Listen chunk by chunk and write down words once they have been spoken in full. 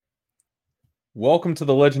Welcome to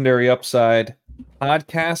the Legendary Upside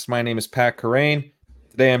podcast. My name is Pat Corain.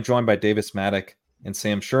 Today I'm joined by Davis Mattek and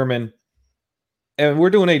Sam Sherman. And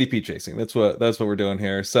we're doing ADP chasing. That's what we're doing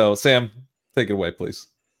here. So Sam, take it away, please.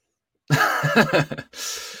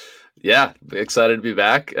 Yeah, excited to be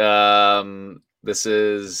back. This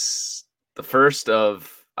is the first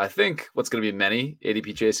of, I think, what's going to be many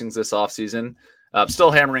ADP chasings this offseason.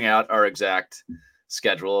 Still hammering out our exact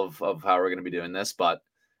schedule of how we're going to be doing this, but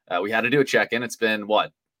we had to do a check-in. It's been,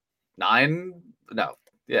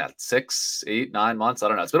 6, 8, 9 months? I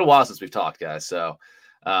don't know. It's been a while since we've talked, guys. So,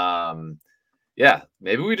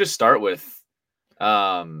 maybe we just start with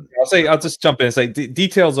I'll just jump in and say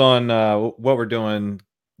details on what we're doing,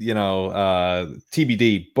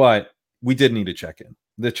 TBD, but we did need a check-in.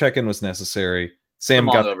 The check-in was necessary. Sam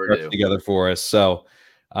got the together for us. So,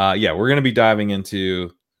 we're going to be diving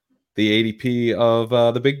into the ADP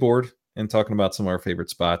of the big board and talking about some of our favorite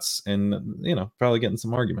spots and, probably getting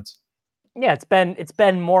some arguments. Yeah, it's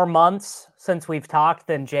been more months since we've talked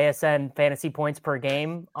than JSN fantasy points per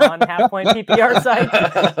game on half point PPR site.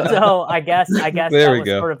 So I guess that was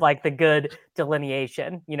sort of like the good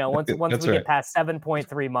delineation. Once we get past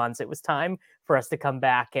 7.3 months, it was time for us to come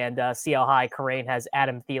back and see how high Corain has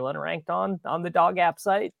Adam Thielen ranked on the dog app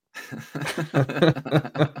site.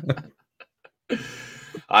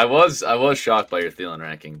 I was shocked by your Thielen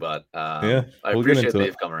ranking, but I appreciate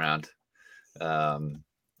they've come around.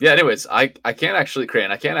 Anyways, I can't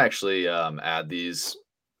actually add these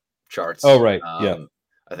charts. Oh, right. I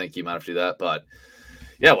think you might have to do that. But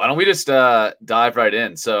yeah, why don't we just dive right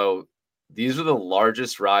in? So these are the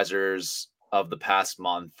largest risers of the past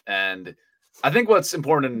month. And I think what's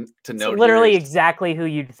important to note, literally exactly who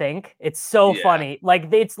you'd think. It's so funny.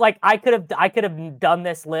 It's like I could have done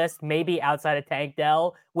this list maybe outside of Tank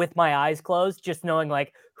Dell with my eyes closed, just knowing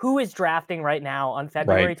like who is drafting right now on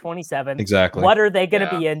February 27th. Exactly. What are they going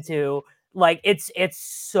to be into? Like it's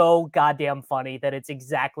so goddamn funny that it's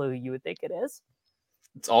exactly who you would think it is.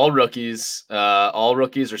 It's all rookies. All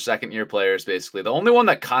rookies or second-year players, basically. The only one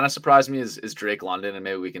that kind of surprised me is Drake London, and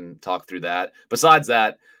maybe we can talk through that. Besides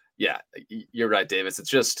that, yeah, you're right, Davis. It's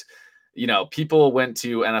just, people went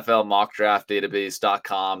to NFL mock draft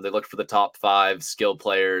database.com. They looked for the top 5 skill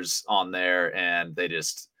players on there, and they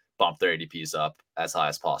just bumped their ADPs up as high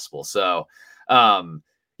as possible. So, and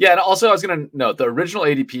also I was going to note the original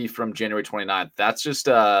ADP from January 29th, that's just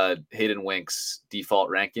Hayden Wink's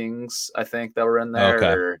default rankings, I think, that were in there.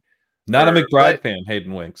 Okay. Not a McBride fan,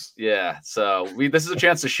 Hayden Winks. Yeah, so this is a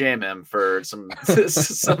chance to shame him for some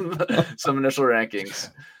initial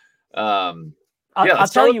rankings. I'll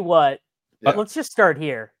tell you what. Let's just start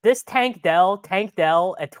here. This Tank Dell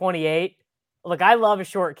at 28. Look, I love a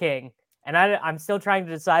short king, and I'm still trying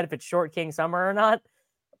to decide if it's short king summer or not.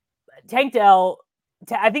 Tank Dell,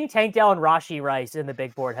 I think Tank Dell and Rashee Rice in the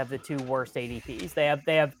big board have the 2 worst ADPs.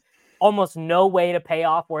 They have almost no way to pay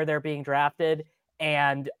off where they're being drafted,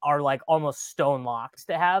 and are like almost stone locks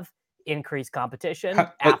to have increased competition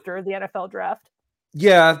after the NFL draft.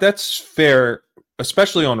 Yeah, that's fair,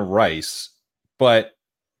 especially on Rice. But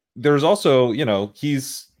there's also, he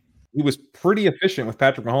was pretty efficient with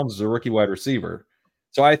Patrick Mahomes as a rookie wide receiver.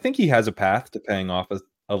 So I think he has a path to paying off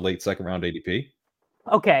a late second round ADP.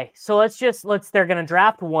 Okay, so they're going to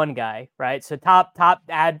draft one guy, right? So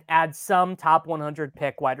add some top 100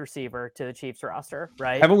 pick wide receiver to the Chiefs roster,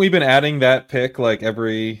 right? Haven't we been adding that pick like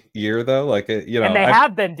every year though? And they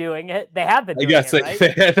have been doing it. They have been doing it,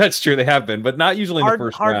 right? That's true. They have been, but not usually in the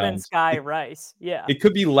first round. Hardman, Sky, Rice. Yeah. It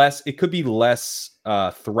could be less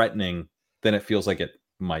threatening than it feels like it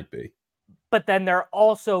might be. But then they're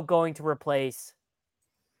also going to replace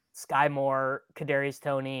Sky Moore, Kadarius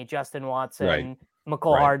Toney, Justin Watson, right.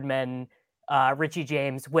 McCole Hardman, Richie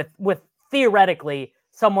James, with theoretically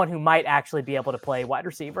someone who might actually be able to play wide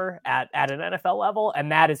receiver at an NFL level.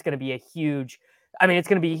 And that is going to be it's going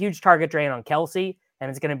to be a huge target drain on Kelsey.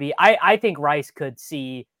 And it's going to be, I think Rice could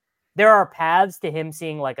see, there are paths to him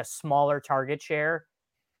seeing like a smaller target share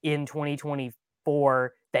in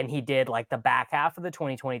 2024 than he did like the back half of the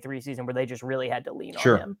 2023 season where they just really had to lean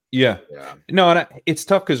on him. Yeah. No, and it's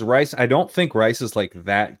tough because Rice, I don't think Rice is like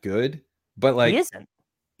that good. But like, he isn't.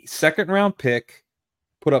 Second round pick,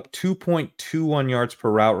 put up 2.21 yards per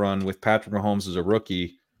route run with Patrick Mahomes as a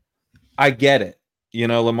rookie. I get it. The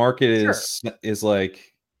market is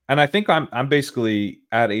like, and I think I'm basically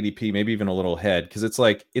at ADP, maybe even a little ahead, because it's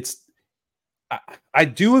like I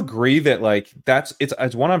do agree that like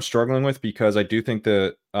it's one I'm struggling with, because I do think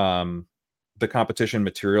the competition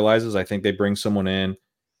materializes. I think they bring someone in,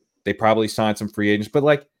 they probably sign some free agents, but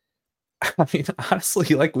like, I mean,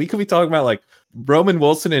 honestly, like we could be talking about like Roman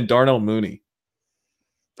Wilson and Darnell Mooney.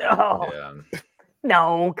 Oh. Yeah.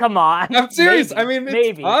 No, come on. I'm serious. Maybe, I mean,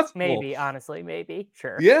 it's possible. Maybe, honestly, maybe.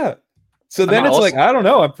 Sure. Yeah. So then it's like, I don't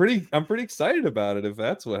know. I'm pretty excited about it if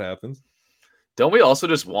that's what happens. Don't we also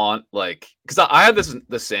just want, like, because I had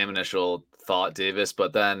the same initial thought, Davis,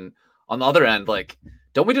 but then on the other end, like,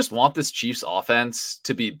 don't we just want this Chiefs offense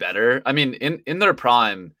to be better? I mean, in their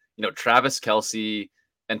prime, Travis Kelce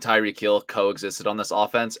and Tyreek Hill coexisted on this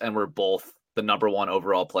offense, and were both the number one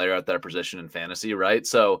overall player at their position in fantasy, right?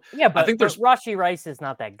 So yeah, but I think there's Rashee Rice is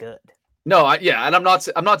not that good. No, and I'm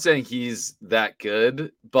not saying he's that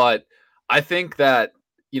good, but I think that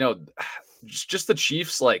just the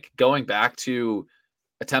Chiefs, like, going back to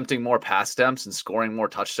attempting more pass attempts and scoring more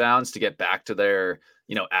touchdowns to get back to their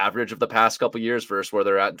average of the past couple of years versus where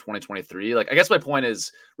they're at in 2023. Like, I guess my point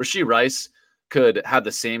is Rashee Rice could have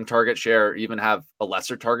the same target share, or even have a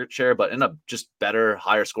lesser target share, but in a just better,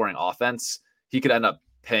 higher scoring offense, he could end up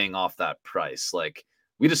paying off that price. Like,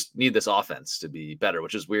 we just need this offense to be better,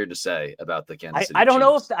 which is weird to say about the Kansas City I don't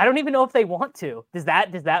Chiefs. know if I don't even know if they want to. Does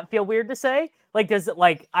that feel weird to say? Like, does it,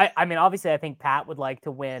 like, I mean, obviously I think Pat would like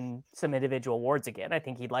to win some individual awards again. I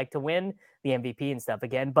think he'd like to win the MVP and stuff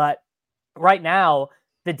again. But right now,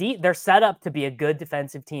 they're set up to be a good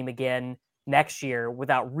defensive team again next year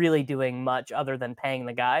without really doing much other than paying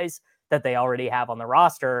the guys that they already have on the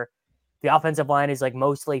roster. The offensive line is, like,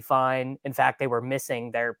 mostly fine. In fact, they were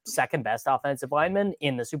missing their second best offensive lineman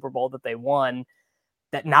in the Super Bowl that they won.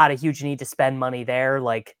 That not a huge need to spend money there.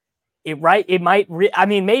 Like,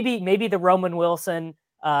 maybe the Roman Wilson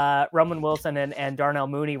and Darnell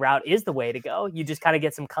Mooney route is the way to go. You just kind of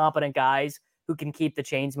get some competent guys who can keep the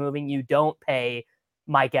chains moving. You don't pay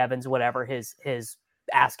Mike Evans whatever his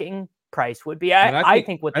asking price would be. I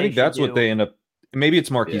think that's what they end up. Maybe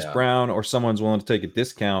it's Marquise Brown, or someone's willing to take a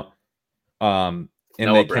discount. And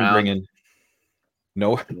Noah they Brown. can bring in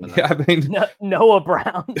Noah. Yeah, I mean, Noah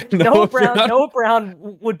Brown. Noah Brown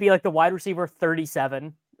would be like the wide receiver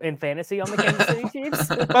 37 in fantasy on the Kansas City Chiefs.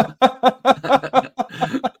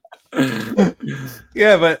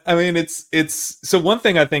 Yeah, but I mean, it's so one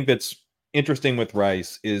thing I think that's interesting with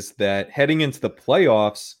Rice is that heading into the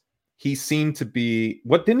playoffs, he seemed to be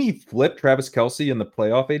didn't he flip Travis Kelce in the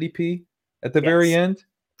playoff ADP at the very end?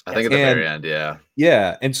 I think at the very end, yeah.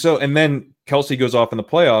 Yeah, and then Kelce goes off in the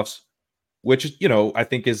playoffs, which I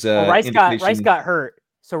think is Rice got hurt.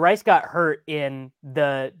 So Rice got hurt in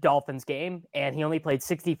the Dolphins game, and he only played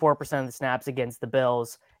 64% of the snaps against the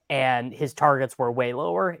Bills, and his targets were way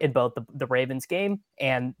lower in both the Ravens game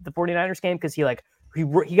and the 49ers game because he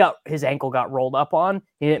got his ankle got rolled up on.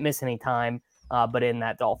 He didn't miss any time, but in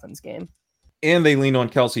that Dolphins game. And they lean on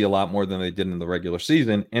Kelce a lot more than they did in the regular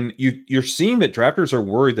season. And you're seeing that drafters are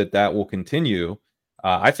worried that will continue.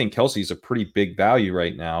 I think Kelce's a pretty big value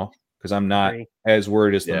right now because I'm not as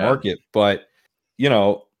worried as the market. But,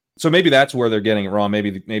 so maybe that's where they're getting it wrong.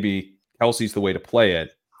 Maybe Kelce's the way to play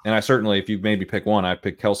it. And I certainly, if you made me pick one, I'd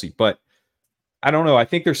pick Kelce. But I don't know. I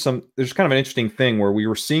think there's kind of an interesting thing where we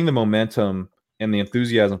were seeing the momentum and the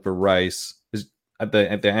enthusiasm for Rice. At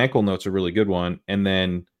the ankle note's a really good one. And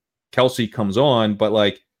then Kelce comes on, but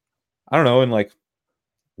I don't know, in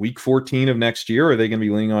week 14 of next year, are they going to be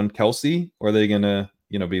leaning on Kelce, or are they going to,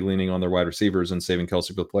 be leaning on their wide receivers and saving Kelce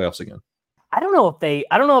for the playoffs again? I don't know if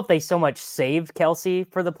they so much saved Kelce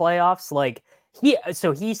for the playoffs.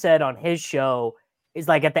 He said on his show is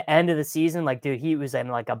at the end of the season, dude, he was in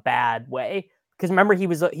a bad way. Because remember, he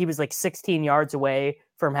was 16 yards away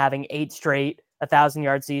from having 8 straight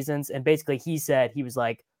 1,000-yard seasons. And basically he said he was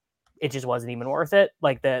it just wasn't even worth it.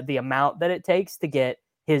 The amount that it takes to get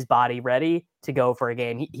his body ready to go for a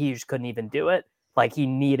game, he just couldn't even do it. He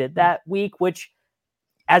needed that week, which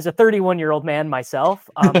as a 31-year-old man myself,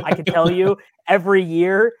 I can tell you every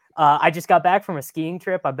year, I just got back from a skiing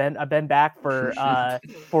trip. I've been back for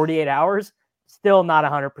 48 hours, still not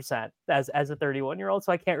 100% as a 31-year-old.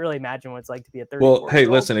 So I can't really imagine what it's like to be a 31-year-old. Well, hey,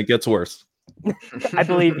 listen, it gets worse. I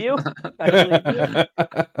believe you.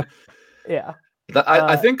 Yeah.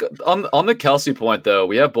 I think on the Kelce point, though,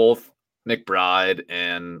 we have both McBride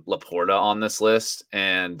and Laporta on this list.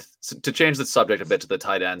 And to change the subject a bit to the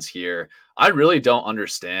tight ends here, I really don't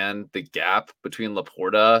understand the gap between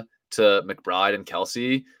Laporta to McBride and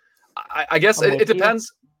Kelce. I guess it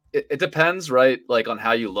depends. It depends, right? On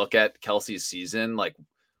how you look at Kelce's season.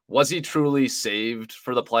 Was he truly saved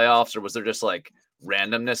for the playoffs, or was there just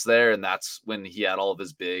randomness there? And that's when he had all of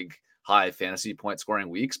his big, high fantasy point scoring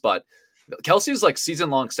weeks. But Kelce's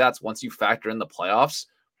season-long stats, once you factor in the playoffs,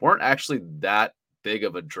 weren't actually that big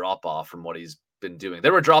of a drop-off from what he's been doing.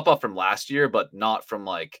 There were drop-off from last year, but not from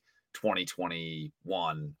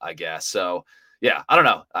 2021, I guess. So, yeah, I don't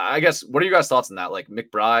know. I guess, what are you guys' thoughts on that?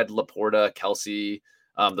 McBride, Laporta, Kelce,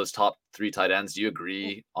 those top 3 tight ends. Do you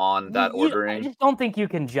agree on that ordering? I just don't think you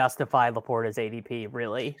can justify Laporta's ADP,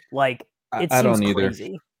 really. Like, it I seems don't either.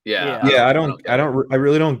 crazy. Yeah. I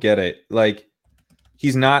really don't get it. Like,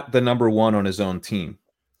 he's not the number one on his own team.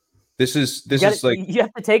 This is like, you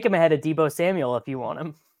have to take him ahead of Deebo Samuel if you want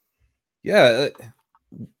him. Yeah.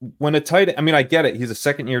 When a tight, I mean, I get it. He's a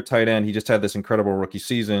second-year tight end. He just had this incredible rookie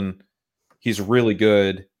season. He's really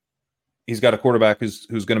good. He's got a quarterback who's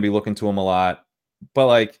going to be looking to him a lot. But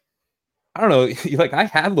like, I don't know. Like, I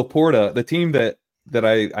had Laporta. The team that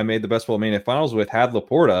I made the Best Ball Mania finals with had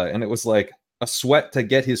Laporta, and it was like a sweat to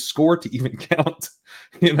get his score to even count.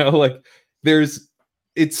 Like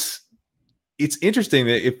it's interesting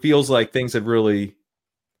that it feels like things have really.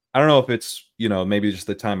 I don't know if it's maybe just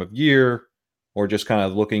the time of year or just kind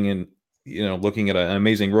of looking at an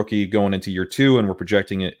amazing rookie going into year 2, and we're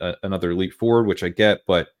projecting it another leap forward, which I get,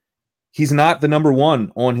 but he's not the number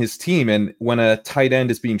one on his team. And when a tight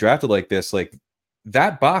end is being drafted like this, like,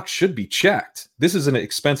 that box should be checked. This is an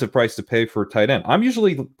expensive price to pay for a tight end. I'm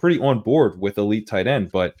usually pretty on board with elite tight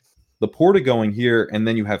end, but Laporta going here, and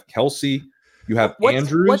then you have Kelsey, you have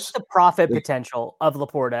Andrews. What's the profit potential of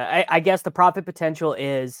Laporta? I guess the profit potential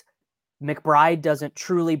is McBride doesn't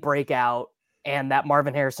truly break out, and that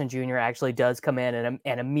Marvin Harrison Jr. actually does come in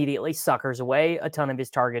and immediately suckers away a ton of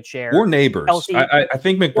his target share. Or Neighbors. Kelsey, I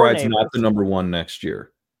think McBride's not the number one next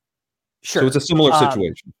year. Sure. So it's a similar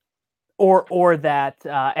situation. Or that,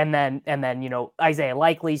 and then Isaiah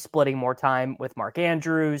Likely splitting more time with Mark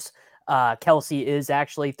Andrews. Kelsey is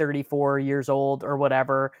actually 34 years old or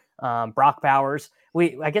whatever. Brock Bowers.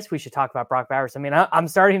 I guess we should talk about Brock Bowers. I mean, I'm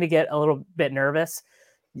starting to get a little bit nervous.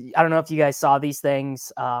 I don't know if you guys saw these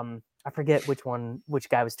things. I forget which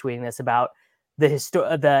guy was tweeting this about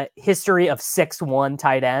the history of 6'1"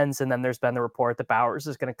 tight ends. And then there's been the report that Bowers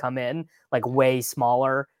is going to come in like way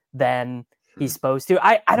smaller than he's supposed to.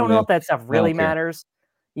 I don't know if that stuff really matters.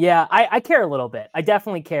 Yeah, I care a little bit. I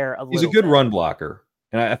definitely care a little bit. He's a good run blocker.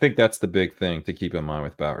 And I think that's the big thing to keep in mind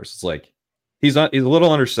with Bowers. It's like, he's a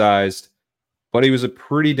little undersized, but he was a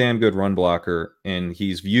pretty damn good run blocker. And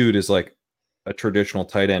he's viewed as like a traditional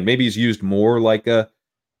tight end. Maybe he's used more like a,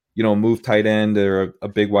 move tight end or a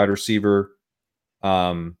big wide receiver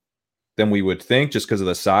than we would think, just because of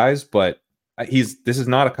the size. But this is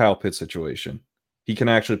not a Kyle Pitts situation. He can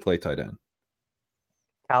actually play tight end.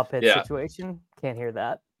 Kyle Pitts situation? Can't hear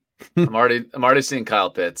that. I'm already seeing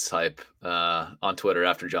Kyle Pitts hype on Twitter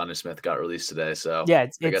after Jonnu Smith got released today. So yeah,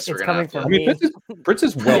 I guess we're gonna coming from me. Pitts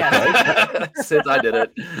is well. Since I did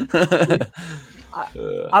it.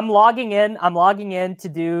 I'm logging in to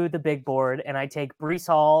do the big board, and I take Breece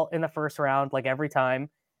Hall in the first round, like every time.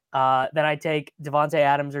 Then I take Devontae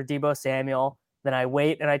Adams or Deebo Samuel. Then I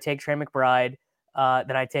wait and I take Trey McBride.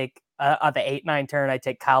 Then I take on the 8-9 turn, I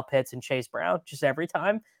take Kyle Pitts and Chase Brown just every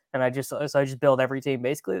time. And I just build every team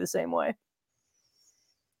basically the same way.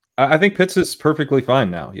 I think Pitts is perfectly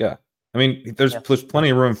fine now. Yeah. I mean, there's plenty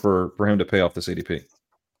of room for him to pay off this ADP.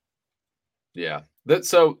 Yeah.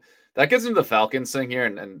 So that gets into the Falcons thing here.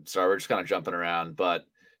 And sorry, we're just kind of jumping around. But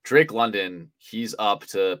Drake London, he's up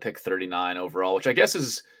to pick 39 overall, which I guess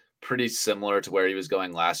is pretty similar to where he was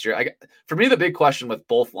going last year. For me, the big question with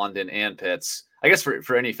both London and Pitts, I guess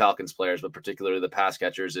for any Falcons players, but particularly the pass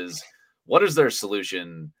catchers, is what is their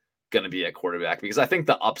solution going to be at quarterback? Because I think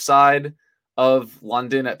the upside of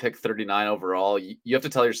London at pick 39 overall, you have to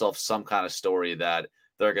tell yourself some kind of story that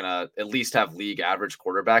they're going to at least have league average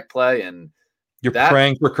quarterback play. And you're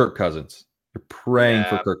praying for Kirk Cousins. You're praying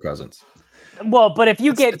for Kirk Cousins. Well, but if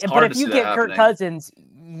you get Kirk Cousins,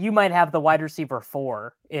 you might have the wide receiver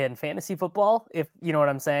 4 in fantasy football, if you know what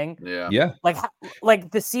I'm saying. Yeah.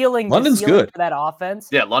 Like the ceiling. London's good for that offense.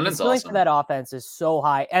 Yeah, London's the ceiling awesome. for that offense is so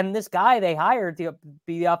high, and this guy they hired to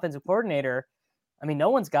be the offensive coordinator. I mean, no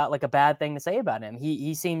one's got like a bad thing to say about him.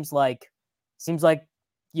 He seems like a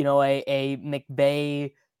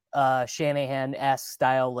McVay, Shanahan-esque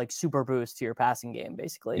style, like super boost to your passing game,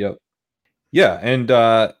 basically. Yep. Yeah, and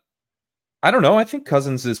I don't know. I think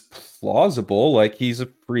Cousins is plausible. Like, he's a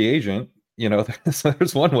free agent. So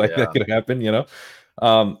there's one way that could happen.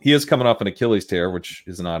 He is coming off an Achilles tear, which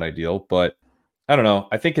is not ideal. But I don't know.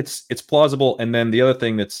 I think it's plausible. And then the other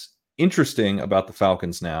thing that's interesting about the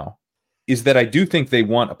Falcons now is that I do think they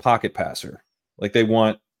want a pocket passer. Like, they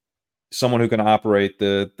want someone who can operate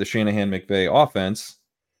the Shanahan McVay offense.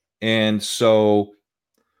 And so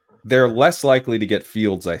they're less likely to get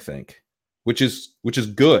Fields, I think, which is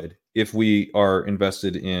good if we are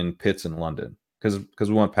invested in Pitts and London, because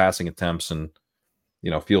we want passing attempts, and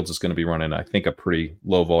Fields is going to be running, I think, a pretty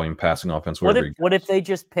low volume passing offense. What if they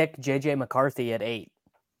just pick JJ McCarthy at 8?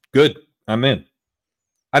 Good, I'm in.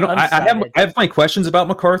 I have my questions about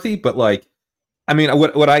McCarthy, but like, I mean,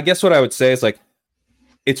 what I would say is like,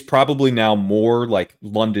 it's probably now more like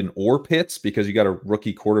London or Pitts because you got a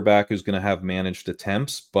rookie quarterback who's going to have managed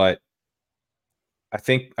attempts, but I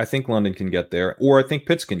think London can get there, or I think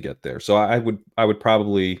Pitts can get there. So I would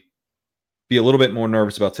probably be a little bit more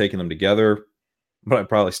nervous about taking them together, but I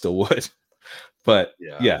probably still would. But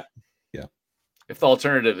yeah. If the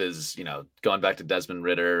alternative is, going back to Desmond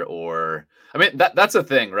Ridder, or I mean that's the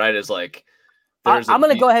thing, right? Is like I'm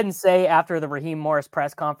going to go ahead and say after the Raheem Morris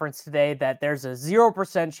press conference today that there's a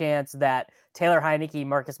 0% chance that Taylor Heineke,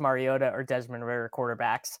 Marcus Mariota, or Desmond Ridder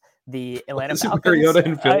quarterbacks the Atlanta Falcons. Mariota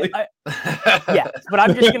in Philly? Yeah, but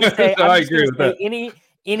I'm just going to say, I agree with that.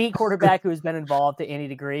 Any quarterback who's been involved to any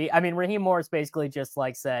degree. I mean, Raheem Morris basically just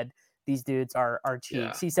like said, these dudes are cheats.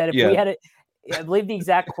 Yeah. He said if we had it, I believe the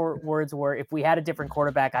exact words were, if we had a different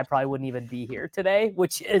quarterback, I probably wouldn't even be here today,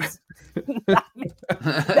 which is,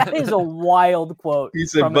 that is a wild quote. He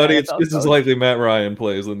said, buddy, it's just as likely Matt Ryan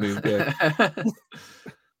plays than these guys.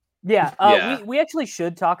 We actually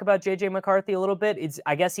should talk about JJ McCarthy a little bit.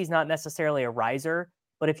 I guess he's not necessarily a riser,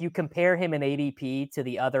 but if you compare him in ADP to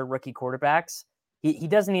the other rookie quarterbacks, he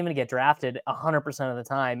doesn't even get drafted 100% of the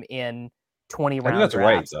time in 20-round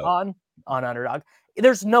drafts on Underdog.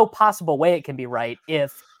 There's no possible way it can be right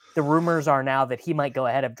if the rumors are now that he might go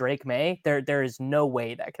ahead of Drake May. There is no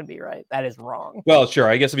way that can be right. That is wrong. Well, sure.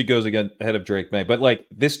 I guess if he goes ahead of Drake May, but like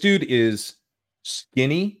this dude is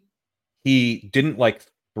skinny. He didn't like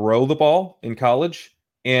throw the ball in college.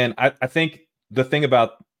 And I think the thing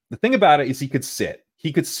about it is he could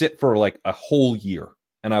sit for like a whole year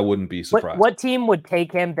and I wouldn't be surprised. What team would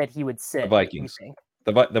take him that he would sit? The Vikings.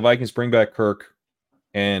 The Vikings bring back Kirk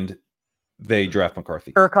and they draft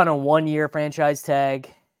McCarthy. Kirk on a 1-year franchise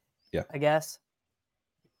tag. Yeah. I guess.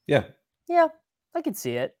 Yeah. Yeah, I could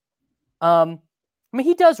see it. I mean,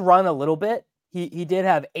 he does run a little bit. He did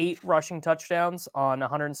have 8 rushing touchdowns on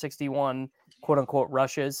 161 quote unquote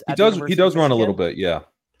rushes. He does run a little bit. Yeah.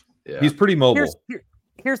 He's pretty mobile.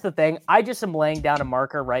 Here's the thing. I just am laying down a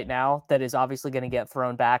marker right now that is obviously going to get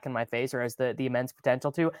thrown back in my face, or has the immense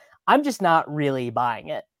potential to. I'm just not really buying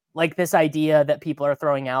it. Like this idea that people are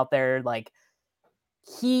throwing out there, like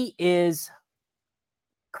he is.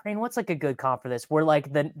 Crane, what's like a good comp for this? Where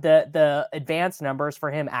like the advanced numbers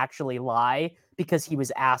for him actually lie because he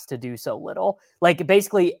was asked to do so little. Like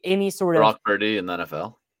basically any sort of Brock Purdy in the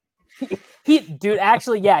NFL. He dead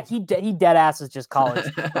ass is just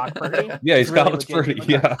college Brock Purdy. Yeah, he's really college Purdy.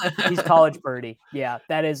 Yeah, he's college Purdy. Yeah,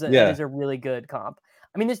 that is a really good comp.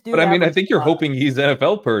 I mean, this dude. But I mean, I think you're hoping he's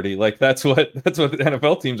NFL Purdy. Like that's what the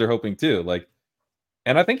NFL teams are hoping too. Like,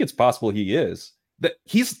 and I think it's possible he is. That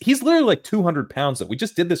he's literally like 200 pounds. That we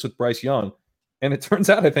just did this with Bryce Young, and it turns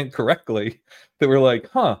out I think correctly that we're like,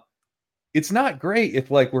 it's not great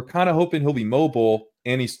if like we're kind of hoping he'll be mobile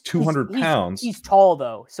and he's 200 pounds. He's tall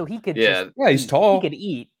though, so he could. He's tall. He could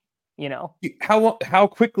eat. You know how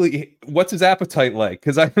quickly? What's his appetite like?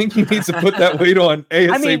 Because I think he needs to put that weight on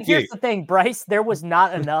ASAP. I mean, here's the thing, Bryce. There was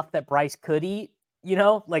not enough that Bryce could eat. You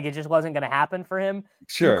know, like it just wasn't going to happen for him.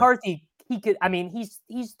 Sure, McCarthy. He could. I mean,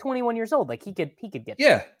 he's 21 years old. Like he could get.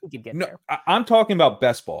 Yeah, he could get no, there. I'm talking about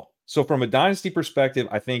best ball. So from a dynasty perspective,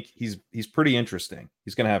 I think he's pretty interesting.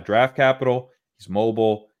 He's going to have draft capital. He's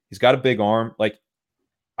mobile. He's got a big arm. Like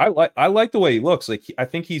I like the way he looks. Like I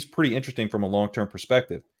think he's pretty interesting from a long-term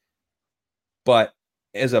perspective. But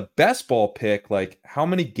as a best ball pick, like how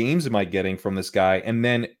many games am I getting from this guy? And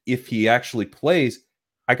then if he actually plays,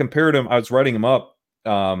 I compared him. I was writing him up,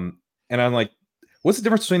 and I'm like, what's the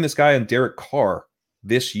difference between this guy and Derek Carr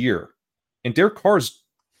this year? And Derek Carr's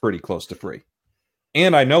pretty close to free.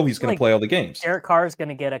 And I know he's going to play all the games. Derek Carr is going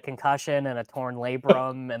to get a concussion and a torn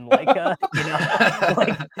labrum and like,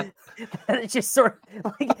 it's just sort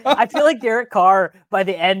of like, I feel like Derek Carr by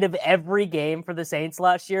the end of every game for the Saints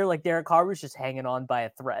last year, like Derek Carr was just hanging on by a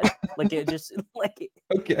thread. Like it just like,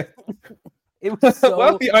 okay. It was so,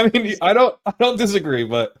 well, I mean, I don't disagree,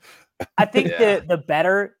 but I think the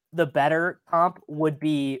better comp would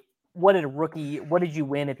be, what did you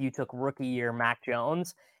win if you took rookie year Mac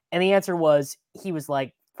Jones? And the answer was he was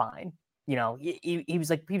like fine, you know. He was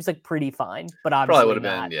like pretty fine, but obviously probably would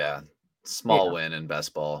have been small win in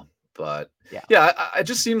best ball, but it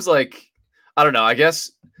just seems like I don't know. I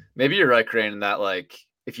guess maybe you're right, Crane, in that like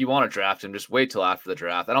if you want to draft him, just wait till after the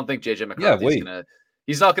draft. I don't think JJ McCarthy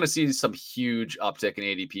he's not gonna see some huge uptick in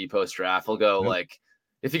ADP post draft. He'll go like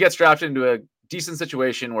if he gets drafted into a decent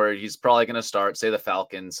situation where he's probably gonna start, say the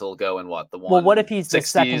Falcons, he'll go in what if he's the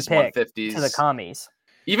second pick 150s to the commies.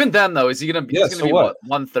 Even then, though, is he going to be what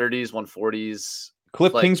 130s, 140s?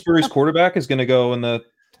 Cliff Kingsbury's quarterback is going to go in the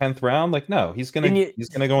 10th round. Like, no, he's gonna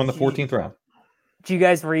go in the 14th round. Did you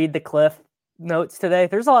guys read the Cliff notes today?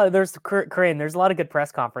 There's a lot of there's a lot of good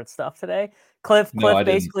press conference stuff today. Cliff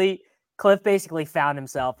basically found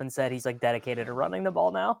himself and said he's like dedicated to running the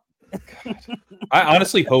ball now. I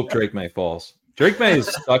honestly hope Drake May falls. Drake May is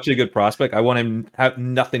such a good prospect. I want him to have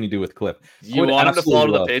nothing to do with Cliff. You want him to fall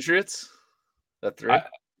to the Patriots? That's right.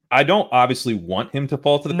 I don't obviously want him to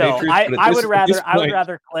fall to the Patriots. I would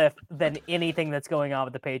rather Cliff than anything that's going on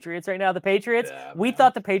with the Patriots right now. The Patriots,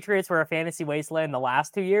 thought the Patriots were a fantasy wasteland the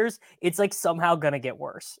last 2 years. It's like somehow gonna get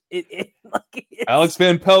worse. Alex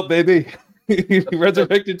Van Pelt, baby. He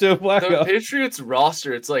resurrected Joe Flacco. The Patriots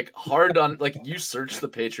roster, it's like hard on like you search the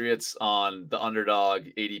Patriots on the underdog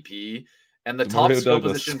ADP, and the top skill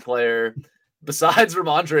position player besides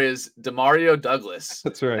Ramondre is Demario Douglas.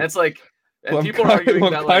 That's right. And it's like. And people are arguing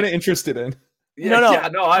that, I'm kind of interested in.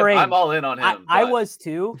 I'm all in on him. I was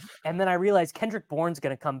too, and then I realized Kendrick Bourne's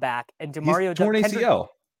going to come back, and Demario torn ACL.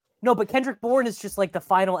 No, but Kendrick Bourne is just like the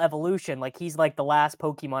final evolution. Like he's like the last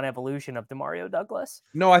Pokemon evolution of Demario Douglas.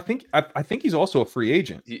 No, I think he's also a free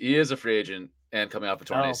agent. He is a free agent and coming off a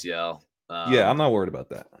torn ACL. I'm not worried about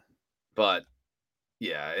that. But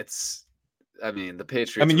yeah, the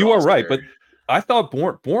Patriots. I mean, you are right, but I thought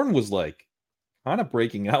Bourne was like kind of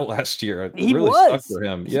breaking out last year. It really sucked for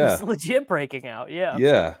him. He was legit breaking out. Yeah.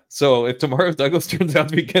 Yeah. So if Demario Douglas turns out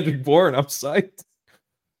to be Kendrick Bourne, I'm psyched.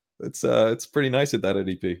 It's pretty nice at that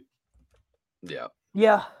ADP. Yeah.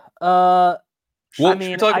 Yeah.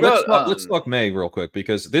 Let's talk May real quick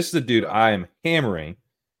because this is the dude I am hammering.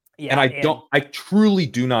 Yeah, and I truly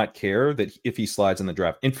do not care that if he slides in the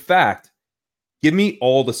draft. In fact, give me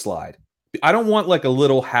all the slide. I don't want like a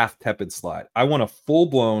little half tepid slide. I want a full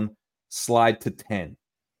blown slide to 10,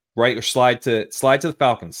 right? Or slide to the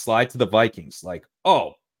Falcons, slide to the Vikings. Like,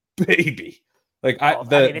 oh baby. Like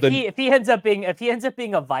if he ends up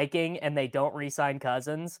being a Viking and they don't re-sign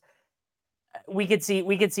Cousins, we could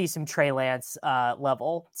see some Trey Lance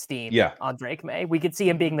level steam on Drake May. We could see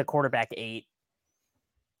him being the quarterback 8.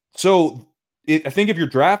 So I think if you're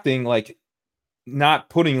drafting, like not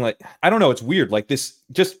putting like, I don't know, it's weird. Like this,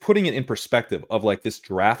 just putting it in perspective of like this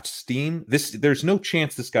draft steam, there's no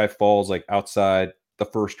chance this guy falls like outside the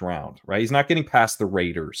first round, right? He's not getting past the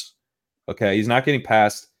Raiders. Okay. He's not getting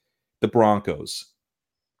past the Broncos.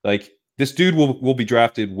 Like this dude will be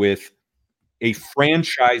drafted with a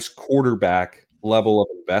franchise quarterback level of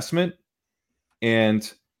investment.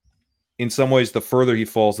 And in some ways, the further he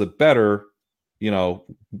falls, the better,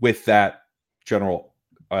 with that general,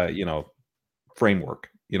 framework.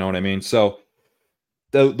 You know what I mean? So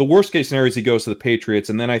the worst case scenario is he goes to the Patriots.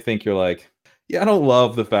 And then I think you're like, yeah, I don't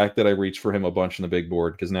love the fact that I reached for him a bunch in the big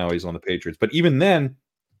board because now he's on the Patriots. But even then,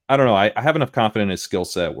 I don't know. I have enough confidence in his skill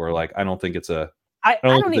set where like, I don't think it's I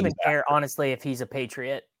don't even care, honestly, if he's a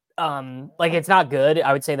Patriot. Like it's not good.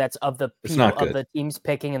 I would say that's of the teams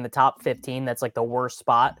picking in the top 15. That's like the worst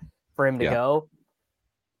spot for him to go.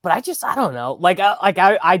 But I don't know.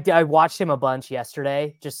 I watched him a bunch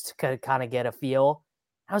yesterday just to kind of get a feel.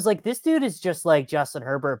 I was like, this dude is just like Justin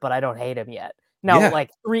Herbert, but I don't hate him yet. Now, like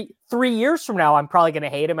 3 years from now, I'm probably going to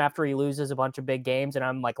hate him after he loses a bunch of big games and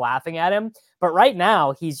I'm like laughing at him. But right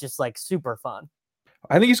now, he's just like super fun.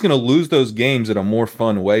 I think he's going to lose those games in a more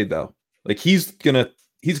fun way, though. Like he's going to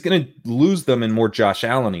lose them in more Josh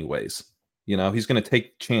Allen-y ways. He's going to take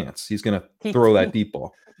a chance. He's going to throw that deep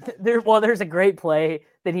ball. There's a great play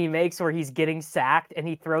that he makes where he's getting sacked and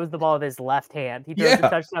he throws the ball with his left hand. He throws the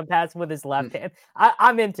touchdown pass with his left hand.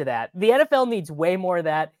 I'm into that. The NFL needs way more of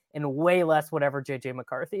that and way less whatever JJ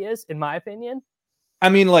McCarthy is, in my opinion. I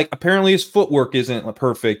mean, like, apparently his footwork isn't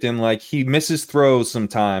perfect and like he misses throws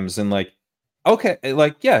sometimes and like, okay,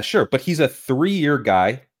 like, yeah, sure. But he's a 3-year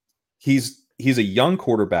guy. He's a young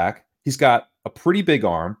quarterback. He's got a pretty big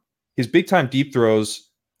arm. His big time deep throws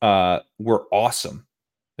were awesome.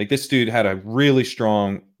 Like this dude had a really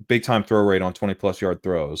strong big time throw rate on 20+ yard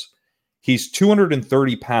throws. He's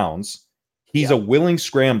 230 pounds. He's a willing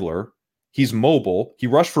scrambler. He's mobile. He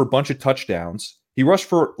rushed for a bunch of touchdowns. He rushed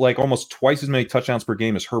for like almost twice as many touchdowns per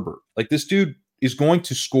game as Herbert. Like this dude is going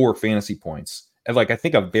to score fantasy points at like, I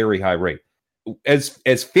think a very high rate.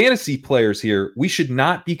 As fantasy players here, we should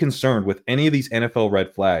not be concerned with any of these NFL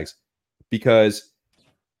red flags because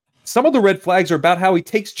some of the red flags are about how he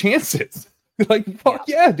takes chances. Like, fuck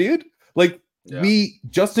yeah, dude. Like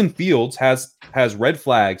Justin Fields has red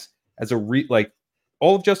flags as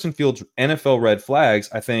all of Justin Fields' NFL red flags,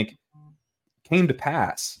 I think, came to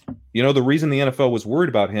pass. The reason the NFL was worried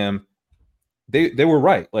about him, they were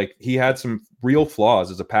right. Like he had some real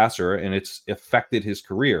flaws as a passer and it's affected his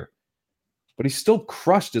career. But he's still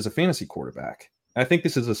crushed as a fantasy quarterback. I think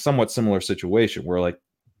this is a somewhat similar situation where like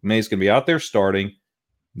May's going to be out there starting.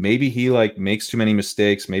 Maybe he like makes too many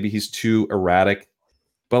mistakes. Maybe he's too erratic.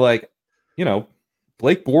 But like, you know,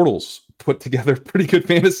 Blake Bortles put together a pretty good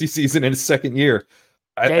fantasy season in his second year.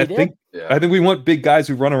 I think we want big guys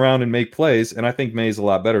who run around and make plays, and I think May's a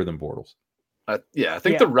lot better than Bortles. I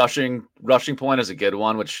think the rushing point is a good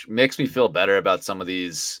one, which makes me feel better about some of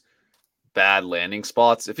these bad landing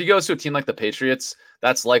spots. If he goes to a team like the Patriots,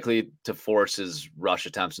 that's likely to force his rush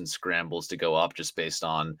attempts and scrambles to go up just based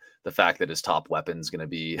on the fact that his top weapon is going to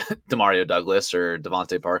be Demario Douglas or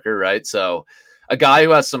Devontae Parker, right? So a guy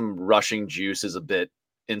who has some rushing juice is a bit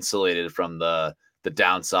insulated from the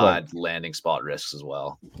downside landing spot risks as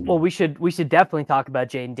well. Well, we should definitely talk about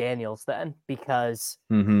Jaden Daniels then, because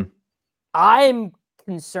I'm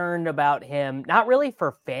concerned about him, not really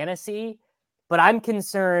for fantasy, but I'm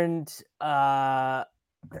concerned.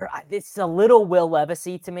 It's a little Will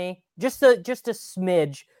Levis-y to me, just a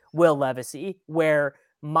smidge Will Levis-y, where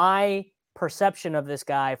my perception of this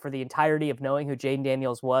guy for the entirety of knowing who Jaden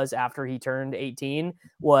Daniels was after he turned 18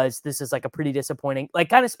 was this is like a pretty disappointing, like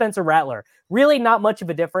kind of Spencer Rattler. Really not much of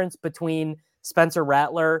a difference between Spencer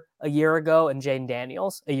Rattler a year ago and Jaden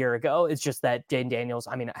Daniels a year ago. It's just that Jaden Daniels,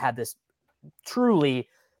 I mean, had this truly,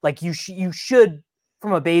 like you should,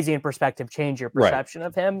 from a Bayesian perspective, change your perception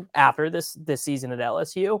of him after this season at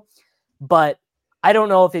LSU. But I don't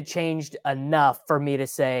know if it changed enough for me to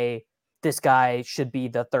say this guy should be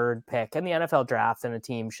the third pick in the NFL draft and a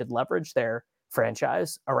team should leverage their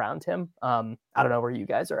franchise around him. I don't know where you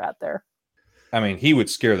guys are at there. I mean, he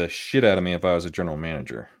would scare the shit out of me if I was a general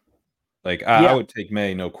manager. Like I would take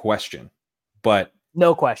May, no question. But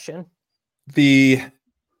no question. He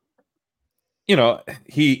should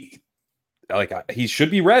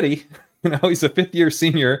be ready. He's a 5th-year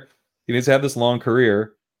senior. He needs to have this long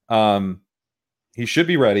career. He should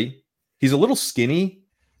be ready. He's a little skinny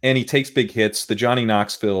and he takes big hits. The Johnny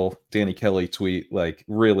Knoxville, Danny Kelly tweet, like,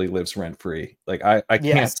 really lives rent free. Like I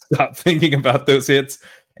can't stop thinking about those hits.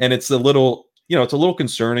 And it's a little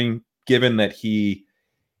concerning given that he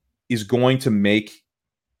is going to make,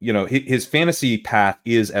 his fantasy path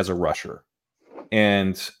is as a rusher.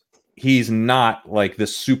 And he's not like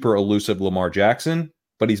this super elusive Lamar Jackson,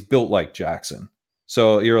 but he's built like Jackson.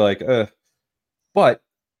 So you're like, but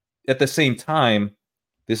at the same time,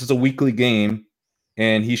 this is a weekly game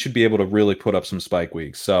and he should be able to really put up some spike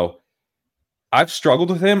weeks. So I've struggled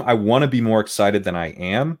with him. I want to be more excited than I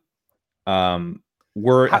am.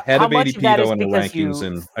 We're ahead of ADP though in the rankings,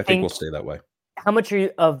 and I think we'll stay that way. How much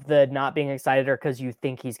of the not being excited are because you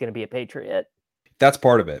think he's going to be a Patriot? That's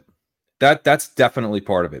part of it. That's definitely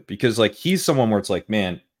part of it, because like he's someone where it's like,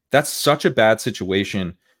 man, that's such a bad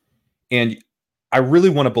situation. And I really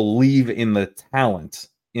want to believe in the talent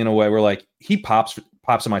in a way where like he pops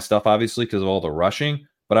in my stuff, obviously, because of all the rushing,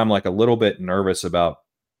 but I'm like a little bit nervous about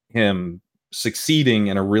him succeeding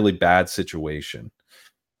in a really bad situation.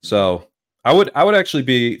 So I would actually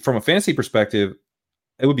be, from a fantasy perspective,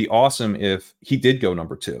 it would be awesome if he did go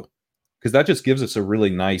number 2, because that just gives us a really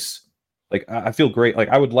nice, like, I feel great. Like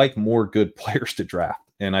I would like more good players to draft.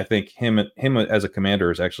 And I think him as a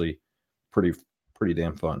commander is actually pretty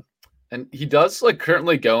damn fun. And he does like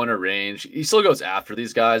currently go in a range. He still goes after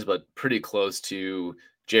these guys, but pretty close to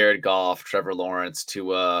Jared Goff, Trevor Lawrence,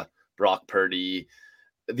 to Brock Purdy.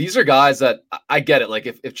 These are guys that I get it. Like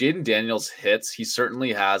if Jaden Daniels hits, he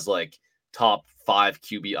certainly has like top 5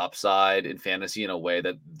 QB upside in fantasy in a way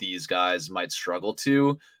that these guys might struggle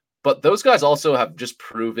to. But those guys also have just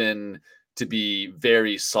proven to be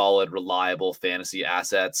very solid, reliable fantasy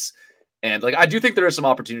assets. And like, I do think there is some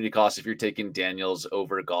opportunity cost if you're taking Daniels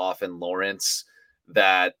over Goff and Lawrence,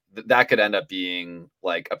 that could end up being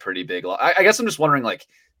like a pretty big. I guess I'm just wondering, like,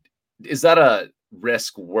 is that a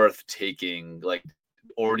risk worth taking? Like,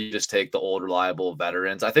 or do you just take the old reliable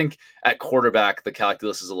veterans? I think at quarterback, the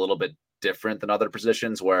calculus is a little bit different than other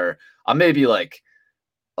positions where I'm maybe like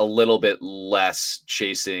a little bit less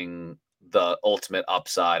chasing the ultimate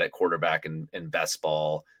upside at quarterback in best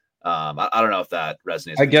ball. I don't know if that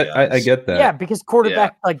resonates. I get that. Yeah, because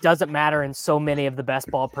quarterback like doesn't matter in so many of the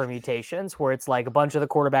best ball permutations where it's like a bunch of the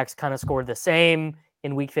quarterbacks kind of scored the same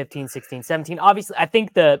in week 15, 16, 17. Obviously, I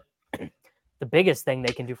think the biggest thing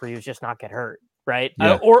they can do for you is just not get hurt, right?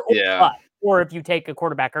 Yeah. Or if you take a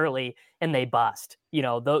quarterback early and they bust,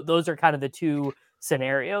 those are kind of the two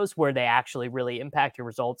scenarios where they actually really impact your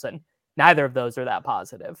results, and neither of those are that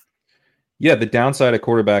positive. Yeah, the downside of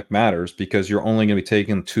quarterback matters because you're only going to be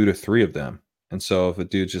taking 2 to 3 of them. And so if a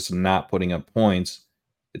dude's just not putting up points,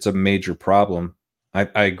 it's a major problem. I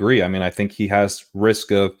agree. I mean, I think he has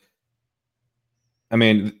risk of,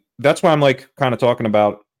 that's why I'm like kind of talking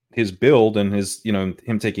about his build and his,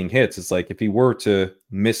 him taking hits, it's like if he were to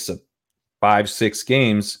miss 5-6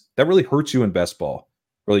 games, that really hurts you in best ball.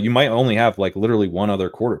 Really, you might only have like literally one other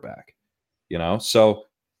quarterback, So,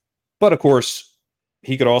 but of course,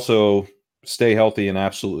 he could also stay healthy and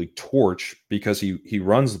absolutely torch because he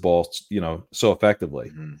runs the ball, so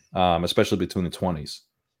effectively, especially between the 20s.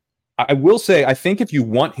 I will say, I think if you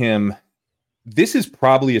want him, this is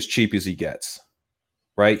probably as cheap as he gets.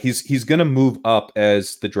 Right, he's going to move up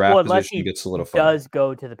as the draft position gets solidified. Does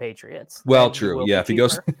go to the Patriots? Well, true, yeah. If he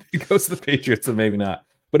goes to the Patriots, then maybe not.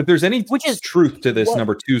 But if there's any truth to this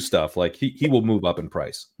number 2 stuff, like he will move up in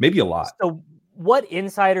price, maybe a lot. So, what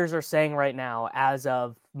insiders are saying right now, as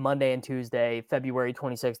of Monday and Tuesday, February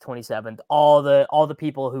 26th, 27th, all the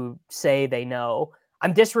people who say they know.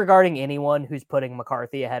 I'm disregarding anyone who's putting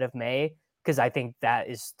McCarthy ahead of May because I think that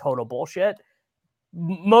is total bullshit.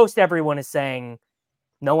 Most everyone is saying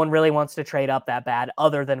no one really wants to trade up that bad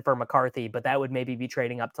other than for McCarthy, but that would maybe be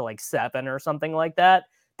trading up to like 7 or something like that.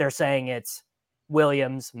 They're saying it's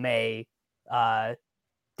Williams, May,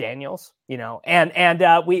 Daniels, and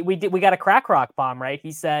we got a crack rock bomb, right?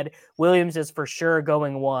 He said Williams is for sure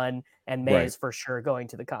going 1 and May is for sure going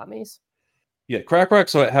to the commies. Yeah, crack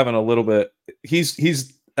rock's having a little bit.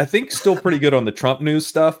 He's I think still pretty good on the Trump news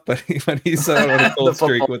stuff, but he's on a cold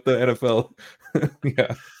streak with the NFL.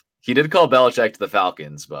 Yeah. He did call Belichick to the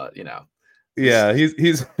Falcons, but yeah,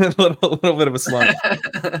 he's a little bit of a slump.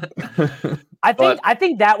 I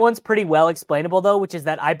think that one's pretty well explainable though, which is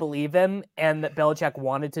that I believe him and that Belichick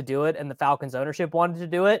wanted to do it and the Falcons ownership wanted to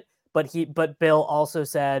do it, but Bill also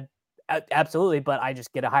said absolutely, but I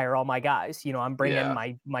just get to hire all my guys. I'm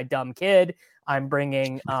bringing my dumb kid, I'm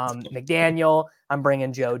bringing McDaniel, I'm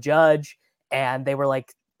bringing Joe Judge, and they were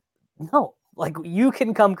like, no. Like you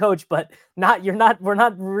can come coach, but we're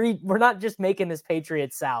not just making this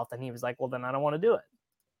Patriots South. And he was like, well, then I don't want to do it.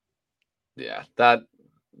 Yeah,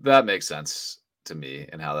 that makes sense to me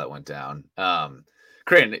and how that went down.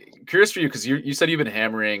 Crane, curious for you, because you said you've been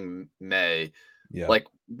hammering May. Yeah. Like,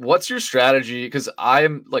 what's your strategy? Because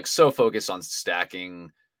I'm like so focused on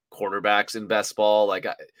stacking quarterbacks in best ball. Like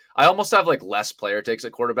I almost have like less player takes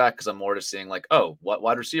at quarterback because I'm more just seeing like, oh, what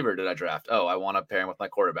wide receiver did I draft? Oh, I want to pair him with my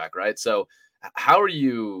quarterback, right? So how are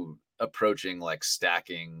you approaching like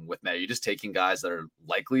stacking with May? Are you just taking guys that are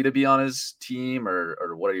likely to be on his team,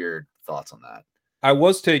 or what are your thoughts on that? I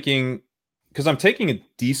was taking, because I'm taking a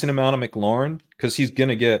decent amount of McLaurin because he's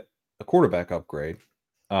gonna get a quarterback upgrade.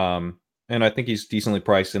 And I think he's decently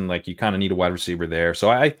priced in, like you kind of need a wide receiver there.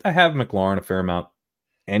 So I have McLaurin a fair amount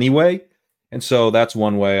anyway. And so that's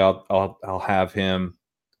one way I'll have him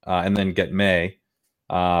and then get May.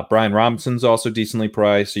 Brian Robinson's also decently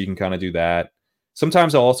priced, so you can kind of do that.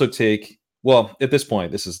 Sometimes I'll also take, well, at this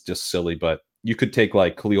point, this is just silly, but you could take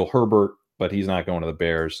like Khalil Herbert, but he's not going to the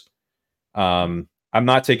Bears. I'm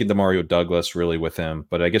not taking DeMario Douglas really with him,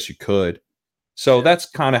 but I guess you could. So that's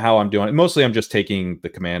kind of how I'm doing it. Mostly I'm just taking the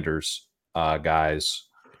Commanders guys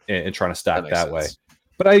and trying to stack that way.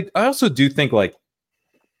 But I also do think like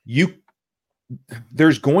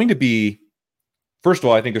there's going to be, first of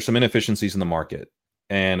all, I think there's some inefficiencies in the market.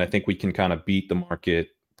 And I think we can kind of beat the market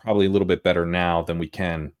probably a little bit better now than we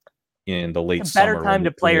can in the late summer. Better time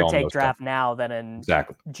to player take draft now than in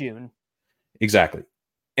June. Exactly.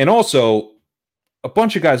 And also, a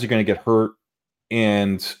bunch of guys are going to get hurt.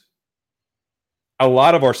 And a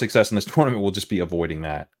lot of our success in this tournament will just be avoiding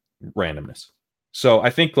that randomness. So I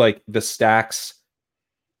think like the stacks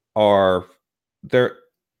are there.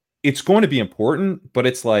 It's going to be important, but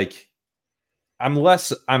it's like I'm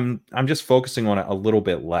just focusing on it a little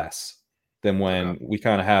bit less than when we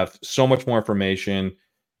kind of have so much more information.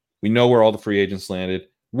 We know where all the free agents landed.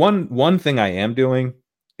 One thing I am doing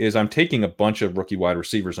is I'm taking a bunch of rookie wide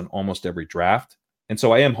receivers in almost every draft. And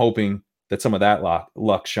so I am hoping that some of that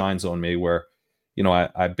luck shines on me where,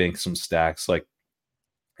 I bank some stacks, like,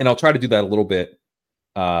 and I'll try to do that a little bit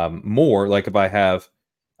more. Like if I have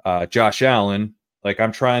Josh Allen, like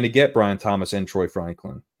I'm trying to get Brian Thomas and Troy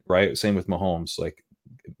Franklin, right? Same with Mahomes, like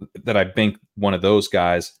that I bank one of those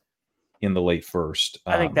guys in the late first.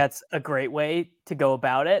 I think that's a great way to go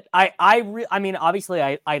about it. I mean, obviously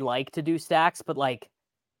I like to do stacks, but like,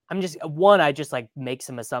 I just like make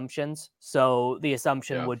some assumptions. So the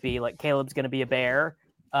assumption would be like Caleb's going to be a Bear.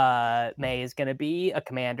 May is going to be a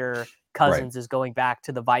Commander. Cousins is going back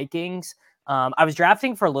to the Vikings. I was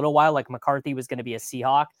drafting for a little while, like McCarthy was going to be a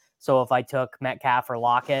Seahawk. So if I took Metcalf or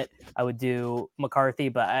Lockett, I would do McCarthy,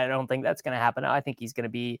 but I don't think that's going to happen. I think he's going to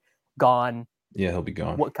be gone. Yeah, he'll be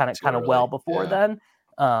gone. Kind of well before then.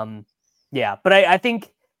 But I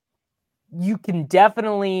think you can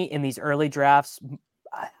definitely in these early drafts.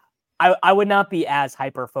 I would not be as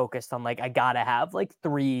hyper focused on like I gotta have like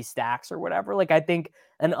 3 stacks or whatever. Like I think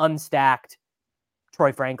an unstacked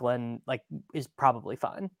Troy Franklin like is probably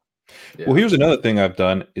fine. Yeah. Well, here's another thing I've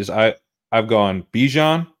done is I've gone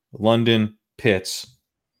Bijan, London, Pitts.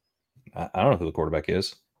 I don't know who the quarterback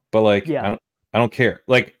is, but like I don't care.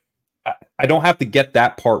 Like I don't have to get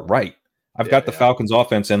that part right. I've got the Falcons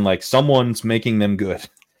offense and like someone's making them good.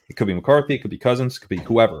 It could be McCarthy, it could be Cousins, it could be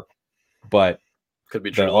whoever. But could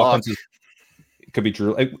be Drew Lock. It could be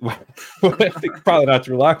Drew. Probably not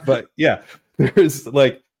Drew Lock, but yeah, there's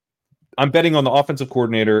like I'm betting on the offensive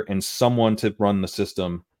coordinator and someone to run the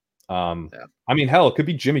system. I mean, hell, it could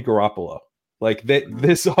be Jimmy Garoppolo. Like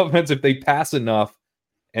this offense, if they pass enough,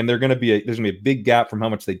 and there's gonna be a big gap from how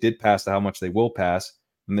much they did pass to how much they will pass,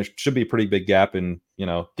 and there should be a pretty big gap in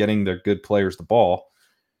getting their good players the ball.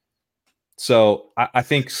 So I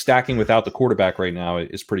think stacking without the quarterback right now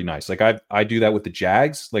is pretty nice. Like I do that with the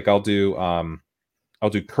Jags. Like I'll do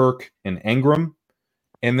Kirk and Ingram,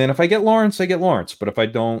 and then if I get Lawrence, I get Lawrence. But if I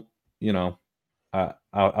don't,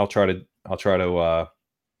 I'll try to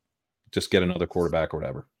just get another quarterback or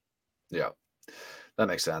whatever. Yeah, that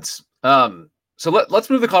makes sense. So let's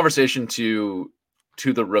move the conversation to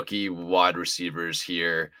the rookie wide receivers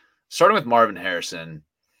here, starting with Marvin Harrison.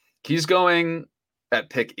 He's going at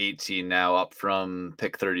pick 18 now, up from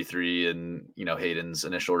pick 33 in Hayden's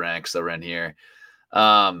initial ranks that were in here.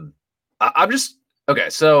 I'm just okay.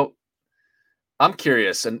 So I'm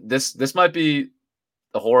curious, and this might be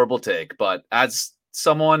a horrible take, but as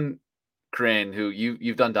someone, Crane, who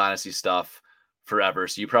you've done dynasty stuff forever,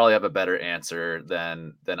 so you probably have a better answer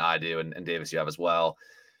than I do, and Davis, you have as well.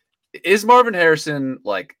 Is Marvin Harrison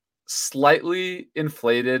like slightly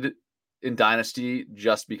inflated in dynasty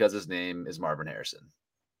just because his name is Marvin Harrison?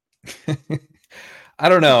 I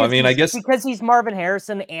don't know. I mean, I guess because he's Marvin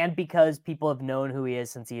Harrison and because people have known who he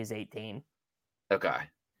is since he was 18. Okay.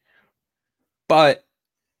 But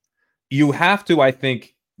you have to, I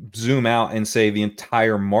think, zoom out and say the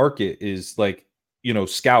entire market is like,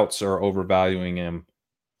 scouts are overvaluing him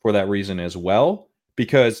for that reason as well,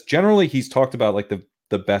 because generally he's talked about like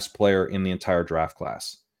the best player in the entire draft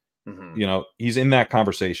class. Mm-hmm. He's in that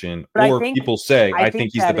conversation, but people say, I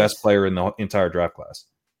think he's the best player in the entire draft class.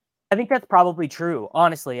 I think that's probably true.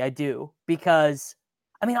 Honestly, I do, because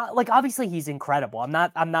I mean, like obviously he's incredible. I'm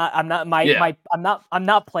not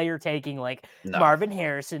player taking like Marvin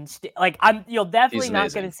Harrison. You'll definitely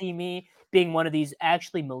not going to see me being one of these.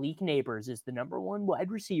 Actually, Malik Neighbors is the number 1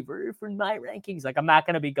 wide receiver for my rankings. Like I'm not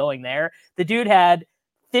going to be going there. The dude had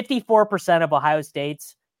 54% of Ohio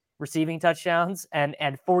State's receiving touchdowns and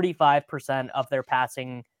 45% of their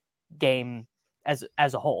passing game as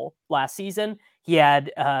a whole last season. He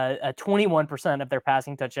had 21% of their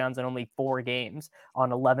passing touchdowns in only 4 games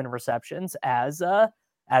on 11 receptions as an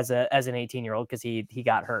 18-year-old because he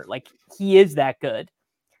got hurt. Like he is that good.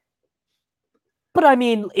 But I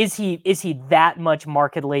mean, is he that much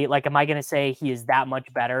markedly, like, am I going to say he is that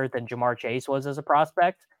much better than Jamar Chase was as a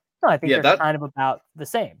prospect? No, I think they're kind of about the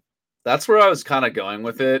same. That's where I was kind of going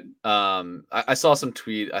with it. I saw some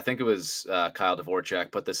tweet. I think it was Kyle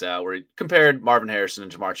Dvorak put this out where he compared Marvin Harrison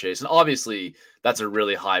and Jamar Chase. And obviously that's a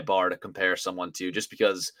really high bar to compare someone to. Just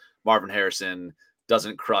because Marvin Harrison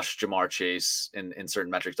doesn't crush Jamar Chase in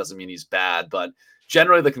certain metrics doesn't mean he's bad. But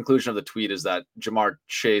generally the conclusion of the tweet is that Jamar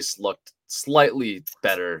Chase looked slightly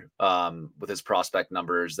better with his prospect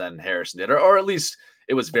numbers than Harrison did, or at least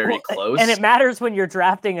it was very close. And it matters when you're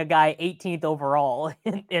drafting a guy 18th overall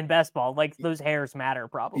in best ball. Like those hairs matter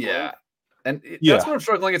probably. Yeah. And that's what I'm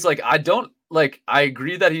struggling. It's like, I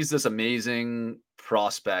agree that he's this amazing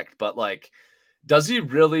prospect, but like, does he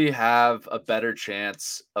really have a better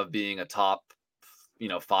chance of being a top,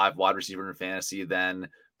 5 wide receiver in fantasy than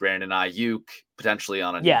Brandon Ayuk, potentially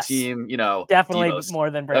on a new team? Definitely more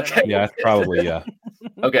than Brandon Ayuk. Yeah, probably, yeah.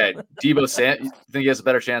 Okay, you think he has a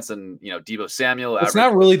better chance than Deebo Samuel? It's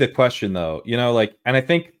not really the question though, and I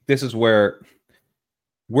think this is where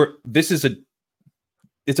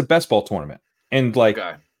it's a best ball tournament, and like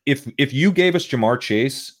if you gave us Jamar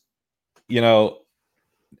Chase,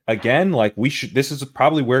 again, like this is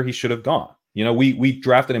probably where he should have gone. We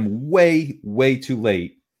drafted him way too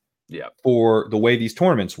late. Yeah, for the way these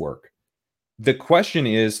tournaments work. The question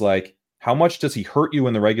is like, how much does he hurt you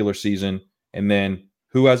in the regular season, and then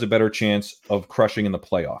who has a better chance of crushing in the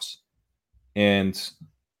playoffs? And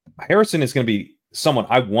Harrison is going to be someone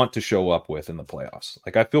I want to show up with in the playoffs.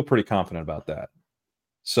 Like I feel pretty confident about that.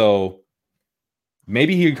 So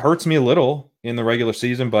maybe he hurts me a little in the regular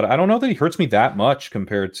season, but I don't know that he hurts me that much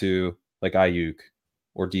compared to like Ayuk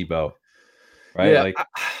or Deebo. Right? Yeah,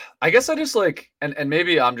 I guess I just like, and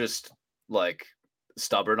maybe I'm just like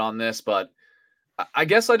stubborn on this, but I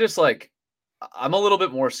guess I just like I'm a little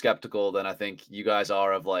bit more skeptical than I think you guys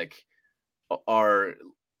are of like our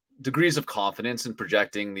degrees of confidence in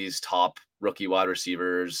projecting these top rookie wide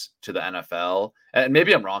receivers to the NFL. And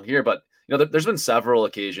maybe I'm wrong here, but there's been several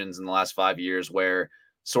occasions in the last 5 years where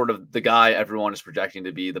sort of the guy everyone is projecting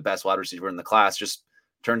to be the best wide receiver in the class just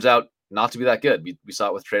turns out not to be that good. We saw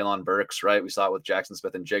it with Treylon Burks, right? We saw it with Jackson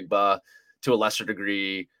Smith and Jigba to a lesser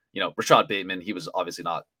degree. Rashad Bateman, he was obviously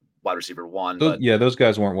not wide receiver 1. Those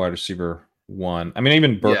guys weren't wide receiver 1. I mean,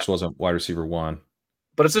 even Burks wasn't wide receiver 1.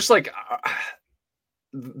 But it's just like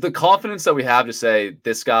the confidence that we have to say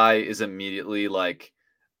this guy is immediately like,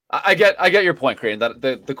 I get your point, Creighton,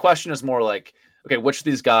 that the question is more like, okay, which of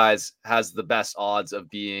these guys has the best odds of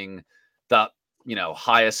being the,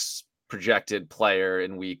 highest projected player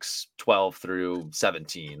in weeks 12 through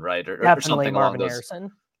 17, right? Or something Marvin along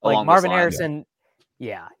Harrison. Along Marvin Harrison,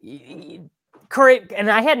 yeah. Curry,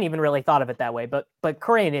 and I hadn't even really thought of it that way, but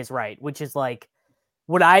Creighton is right, which is like,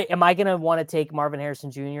 am I going to want to take Marvin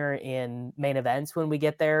Harrison Jr. in main events when we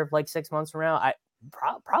get there like 6 months from now?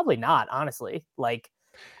 Probably not, honestly. Like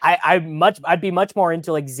I'd be much more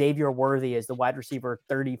into like Xavier Worthy as the wide receiver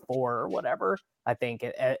 34 or whatever, I think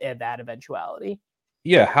at that eventuality.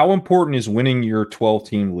 Yeah. How important is winning your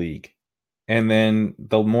 12-team league? And then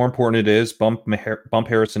the more important it is, bump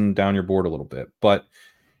Harrison down your board a little bit. But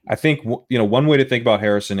I think, one way to think about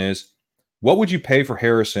Harrison is, what would you pay for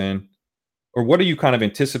Harrison? Or what do you kind of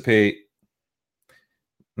anticipate?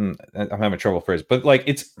 I'm having trouble phrasing, but like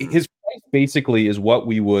his price basically is what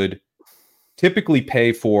we would typically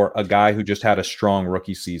pay for a guy who just had a strong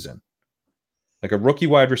rookie season. Like a rookie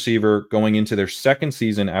wide receiver going into their second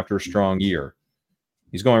season after a strong year.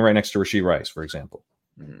 He's going right next to Rashee Rice, for example.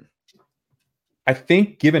 Mm-hmm. I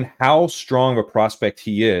think given how strong of a prospect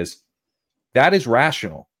he is, that is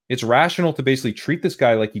rational. It's rational to basically treat this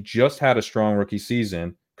guy like he just had a strong rookie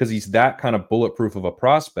season, because he's that kind of bulletproof of a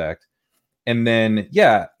prospect. And then,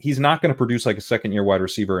 he's not going to produce like a second-year wide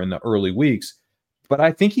receiver in the early weeks, but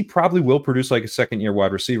I think he probably will produce like a second-year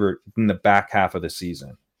wide receiver in the back half of the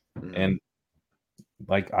season. Mm-hmm. And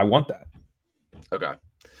like, I want that. Okay.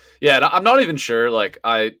 Yeah, I'm not even sure. Like,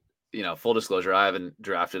 full disclosure, I haven't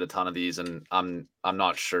drafted a ton of these, and I'm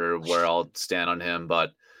not sure where I'll stand on him,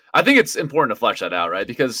 but I think it's important to flesh that out, right?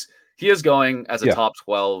 Because he is going as a top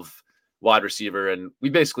 12 wide receiver, and we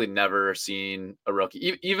basically never seen a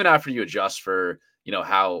rookie, even after you adjust for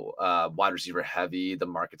how wide receiver heavy the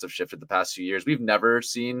markets have shifted the past 2 years. We've never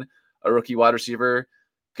seen a rookie wide receiver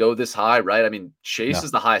go this high, right? I mean, Chase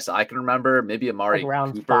is the highest I can remember. Maybe Amari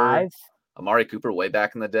round Cooper, 5. Amari Cooper way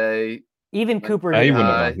back in the day. Even Cooper didn't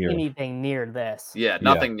have anything near this. Yeah,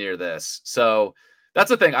 nothing near this. So that's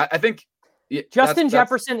the thing. I think Justin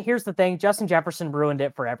Jefferson, here's the thing. Justin Jefferson ruined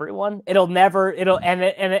it for everyone. And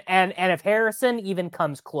if Harrison even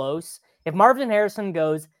comes close, if Marvin Harrison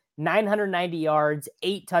goes 990 yards,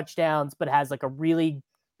 8 touchdowns, but has like a really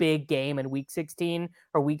big game in week 16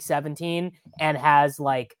 or week 17 and has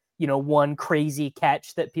like, one crazy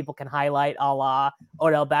catch that people can highlight a la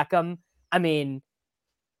Odell Beckham. I mean,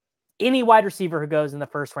 any wide receiver who goes in the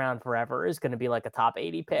first round forever is going to be like a top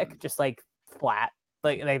 80 pick, just like flat.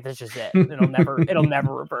 Like that's just it. It'll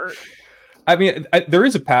never revert. I mean, there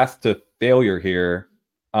is a path to failure here.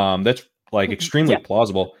 That's like extremely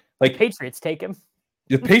plausible. Like the Patriots take him.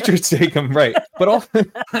 The Patriots take him, right? But all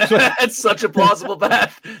it's such a plausible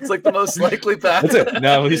path. It's like the most likely path. That's it.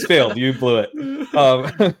 No, he's failed. You blew it.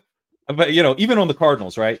 But even on the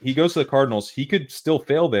Cardinals, right? He goes to the Cardinals. He could still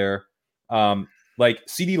fail there. Like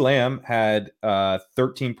CeeDee Lamb had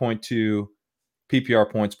 13.2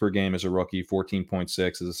 PPR points per game as a rookie,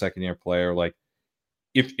 14.6 as a second-year player. Like,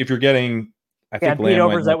 if you're getting, I think Pete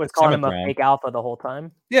Overzet was calling him a fake alpha the whole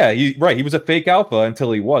time. Yeah, he was a fake alpha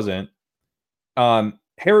until he wasn't.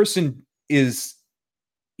 Harrison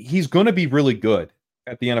he's going to be really good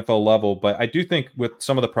at the NFL level, but I do think with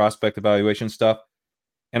some of the prospect evaluation stuff,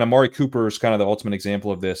 and Amari Cooper is kind of the ultimate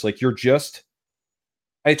example of this. Like,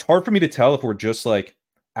 it's hard for me to tell if we're just like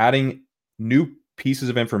adding new pieces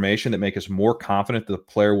of information that make us more confident that the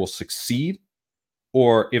player will succeed,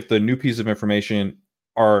 or if the new pieces of information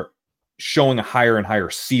are showing a higher and higher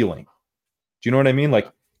ceiling. Do you know what I mean?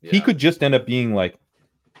 Like, he could just end up being like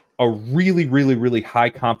a really, really, really high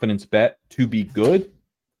confidence bet to be good.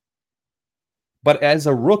 But as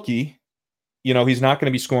a rookie, he's not going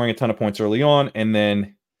to be scoring a ton of points early on, and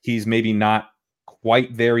then he's maybe not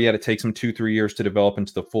quite there yet. It takes him 2-3 years to develop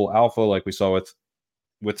into the full alpha, like we saw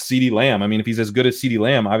with CeeDee Lamb. I mean, if he's as good as CeeDee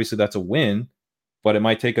Lamb, obviously that's a win, but it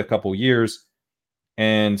might take a couple years.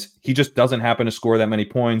 And he just doesn't happen to score that many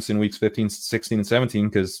points in weeks 15, 16, and 17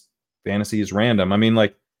 because fantasy is random. I mean,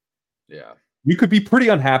 like, yeah, you could be pretty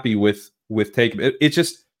unhappy with taking it. It's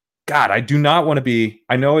just, God, I do not want to be.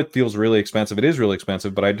 I know it feels really expensive. It is really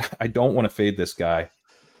expensive, but I don't want to fade this guy.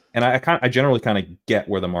 And I generally kind of get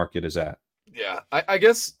where the market is at. Yeah, I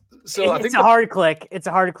guess so. It's a hard click. It's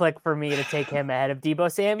a hard click for me to take him ahead of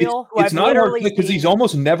Deebo Samuel. It's not a hard click because he's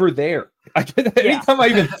almost never there. Anytime I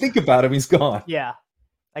even think about him, he's gone. Yeah,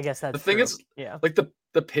 I guess that's the thing. True. Is, yeah, like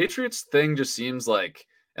the Patriots thing just seems like,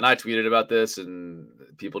 and I tweeted about this and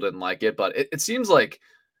people didn't like it, but it seems like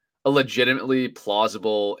a legitimately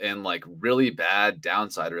plausible and like really bad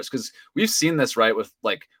downside risk, because we've seen this, right? With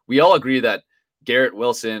like, we all agree that Garrett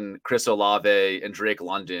Wilson, Chris Olave, and Drake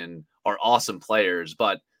London are awesome players,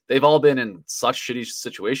 but they've all been in such shitty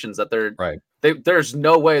situations that there's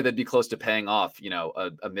no way they'd be close to paying off,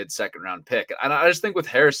 a mid-second round pick. And I just think with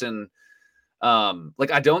Harrison,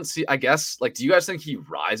 like, I don't see, I guess, like, do you guys think he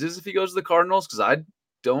rises if he goes to the Cardinals? Because I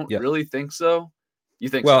don't really think so. You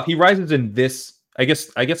think so? He rises in this, I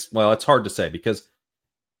guess, well, it's hard to say because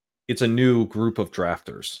it's a new group of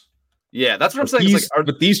drafters. Yeah, that's what I'm saying.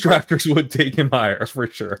 But these drafters would take him higher for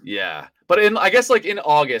sure. Yeah, but I guess like in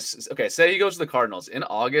August, okay, say he goes to the Cardinals in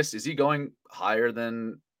August, is he going higher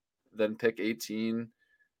than pick 18?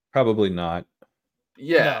 Probably not.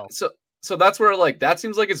 Yeah, no. So that's where, like, that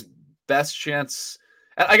seems like his best chance.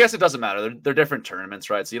 And I guess it doesn't matter. They're different tournaments,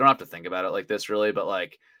 right? So you don't have to think about it like this, really. But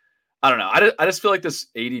like, I don't know. I just feel like this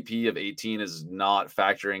ADP of 18 is not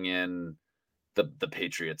factoring in the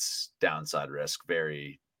Patriots' downside risk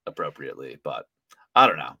very appropriately, but I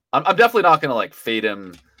don't know. I'm definitely not gonna like fade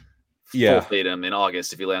him. Full fade him in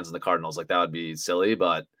August if he lands in the Cardinals. Like, that would be silly,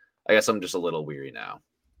 but I guess I'm just a little weary now.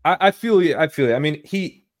 I feel you. I mean,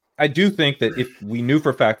 I do think that if we knew for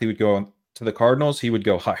a fact he would go to the Cardinals, he would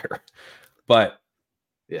go higher. But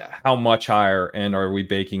yeah, how much higher? And are we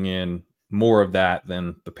baking in more of that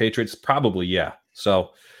than the Patriots? Probably, yeah. So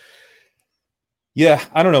yeah,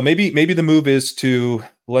 I don't know. Maybe the move is to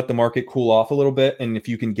let the market cool off a little bit, and if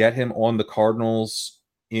you can get him on the Cardinals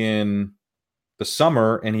in the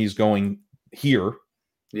summer and he's going here,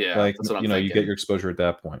 like, that's what I'm thinking. You get your exposure at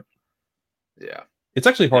that point. Yeah, it's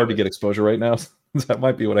actually hard to get exposure right now. That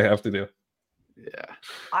might be what I have to do.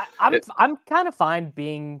 Yeah, I'm kind of fine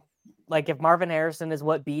being like, if Marvin Harrison is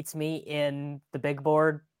what beats me in the big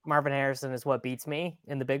board, Marvin Harrison is what beats me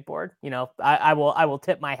in the big board. I will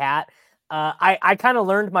tip my hat. I kind of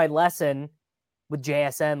learned my lesson with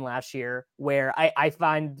JSN last year, where I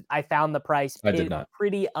found the price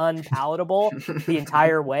pretty unpalatable the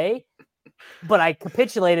entire way, but I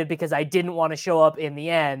capitulated because I didn't want to show up in the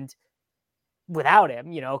end without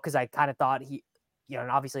him, because I kind of thought and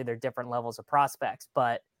obviously they're different levels of prospects,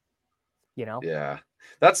 but yeah,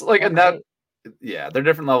 that's like, and that, yeah, they're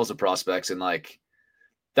different levels of prospects, and like,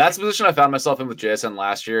 that's the position I found myself in with JSN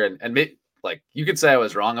last year, and like, you could say I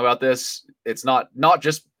was wrong about this. It's not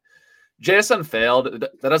just JSN failed.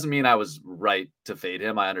 That doesn't mean I was right to fade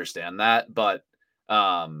him. I understand that, but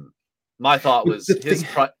my thought was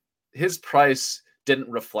his price didn't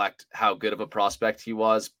reflect how good of a prospect he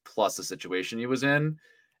was, plus the situation he was in,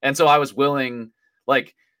 and so I was willing.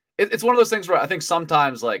 Like, it's one of those things where I think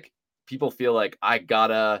sometimes, like, people feel like I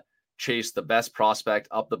gotta chase the best prospect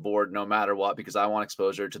up the board no matter what because I want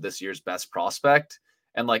exposure to this year's best prospect.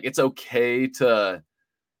 And like, it's okay to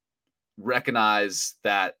recognize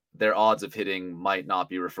that their odds of hitting might not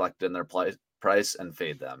be reflected in their price and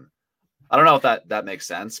fade them. I don't know if that makes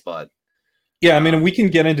sense, but yeah, I mean, we can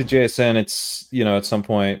get into JSN. It's, at some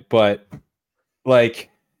point, but like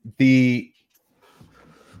the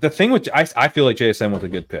thing which I feel like JSN was a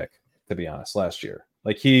good pick, to be honest, last year.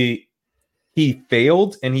 Like, he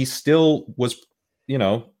failed and he still was,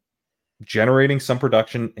 generating some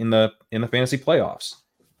production in the fantasy playoffs.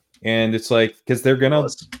 And it's like, because they're gonna,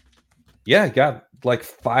 got like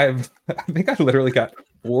 5. I think I literally got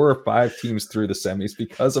 4 or 5 teams through the semis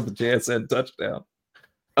because of the JSN touchdown.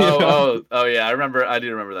 Oh yeah, I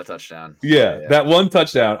do remember that touchdown. Yeah, that one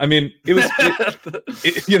touchdown. I mean, it was,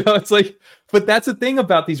 it's like, but that's the thing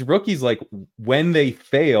about these rookies. Like, when they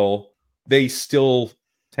fail, they still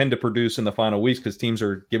tend to produce in the final weeks because teams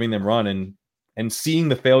are giving them run and seeing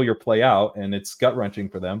the failure play out, and it's gut wrenching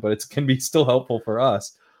for them, but it can be still helpful for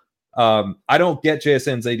us. I don't get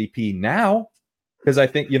JSN's ADP now because I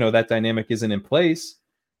think, that dynamic isn't in place,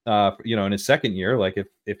 in his second year. Like,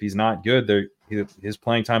 if he's not good, his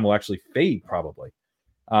playing time will actually fade probably.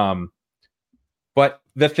 But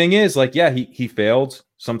the thing is, like, yeah, he failed.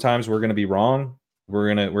 Sometimes we're going to be wrong.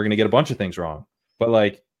 We're going to get a bunch of things wrong, but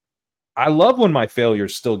like, I love when my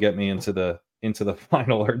failures still get me into the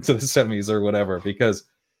final or into the semis or whatever, because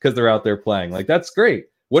they're out there playing. Like, that's great.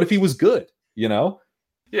 What if he was good? Yeah.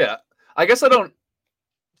 I guess I don't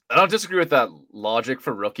disagree with that logic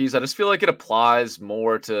for rookies. I just feel like it applies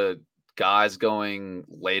more to guys going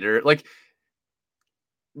later. Like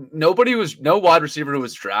no wide receiver who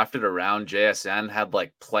was drafted around JSN had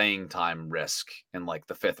like playing time risk in like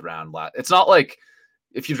the 5th round. It's not like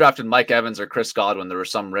if you drafted Mike Evans or Chris Godwin, there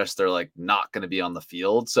was some risk they're like not going to be on the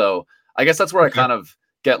field. So I guess that's where I kind of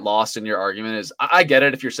get lost in your argument. Is I get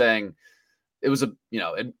it if you're saying it was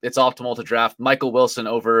it's optimal to draft Michael Wilson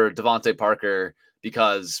over Devontae Parker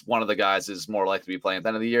because one of the guys is more likely to be playing at the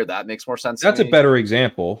end of the year. That makes more sense. That's a better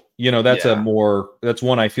example. That's that's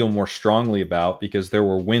one I feel more strongly about because there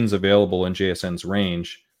were wins available in JSN's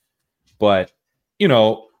range. But,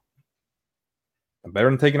 I'm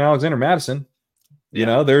better than taking Alexander Madison.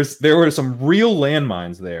 There were some real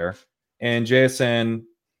landmines there. And JSN,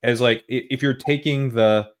 as like, if you're taking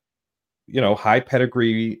the, high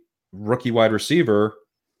pedigree rookie wide receiver,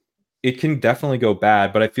 it can definitely go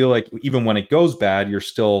bad, but I feel like even when it goes bad, you're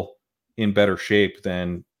still in better shape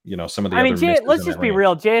than some of the. Let's just be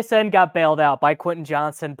real. JSN got bailed out by Quentin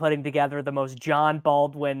Johnson putting together the most John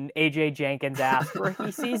Baldwin, AJ Jenkins ass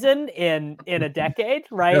rookie season in a decade,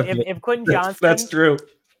 right? If Quentin Johnson, that's true.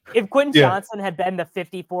 If Quentin Johnson had been the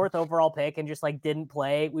 54th overall pick and just like didn't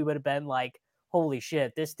play, we would have been like, holy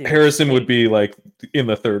shit, this dude. Harrison would be like in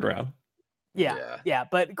the 3rd round. Yeah.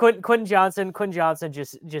 But Quentin Johnson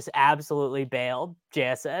just absolutely bailed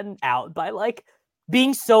JSN out by like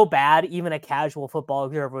being so bad. Even a casual football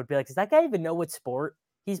observer would be like, does that guy even know what sport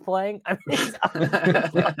he's playing? I mean,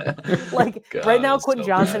 like God, right now, Quentin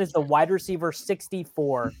Johnson is the wide receiver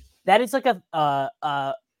 64. That is like a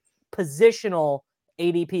positional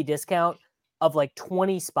ADP discount of like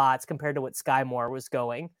 20 spots compared to what Sky Moore was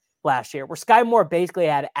going last year, where Sky Moore basically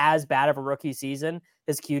had as bad of a rookie season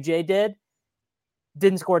as QJ did.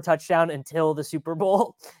 Didn't score a touchdown until the Super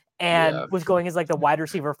Bowl and was going as like the wide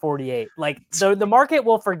receiver 48. Like, so the market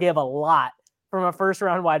will forgive a lot from a 1st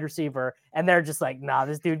round wide receiver. And they're just like, nah,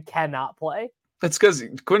 this dude cannot play. That's because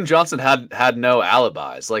Quentin Johnson had no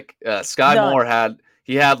alibis. Like Sky Moore had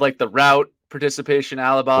like the route participation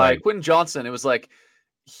alibi. Right. Quentin Johnson, it was like,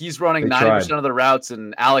 he's running 90% of the routes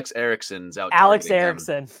and Alex Erickson's out. Alex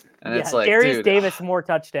Erickson. And it's like, Darius Davis more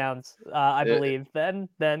touchdowns, I believe, than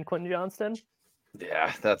Quentin Johnston.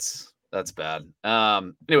 Yeah, that's bad.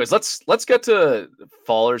 Anyways, let's get to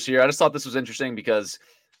fallers here. I just thought this was interesting because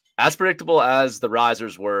as predictable as the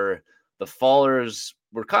risers were, the fallers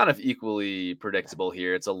were kind of equally predictable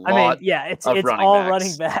here. It's a lot. It's all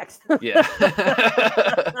running backs. Yeah.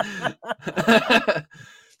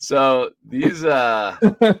 So these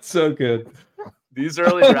so good. These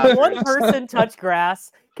early drafts. Can one person touch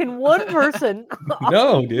grass? Can one person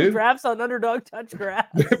no, dude. drafts on underdog touch grass?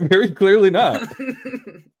 Very clearly not.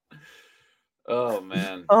 Oh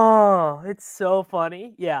man. Oh, it's so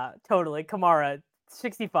funny. Yeah, totally. Kamara,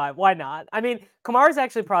 65. Why not? I mean, Kamara's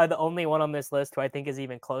actually probably the only one on this list who I think is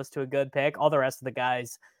even close to a good pick. All the rest of the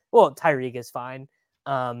guys, well, Tyreek is fine.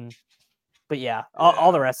 But yeah,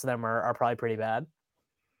 all the rest of them are probably pretty bad.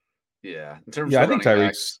 Yeah. In terms of I think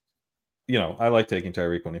Tyreek's, I like taking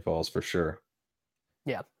Tyreek when he falls for sure.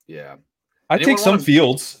 Yeah. Yeah. I take some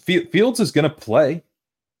Fields. Fields is going to play.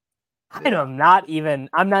 I'm not even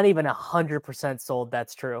 100% sold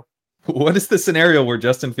that's true. What is the scenario where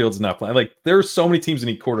Justin Fields is not playing? Like, there are so many teams that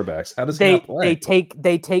need quarterbacks. How does he not play?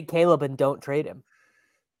 They take Caleb and don't trade him.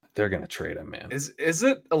 They're going to trade him, man. Is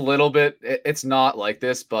it a little bit? It's not like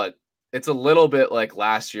this, but it's a little bit like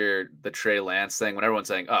last year, the Trey Lance thing, when everyone's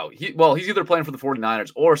saying, oh, he's either playing for the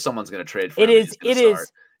 49ers or someone's going to trade for him. It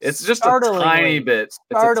is. It's just a tiny bit. It's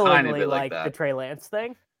a tiny bit like that. The Trey Lance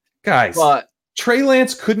thing. Guys, Trey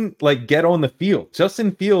Lance couldn't get on the field.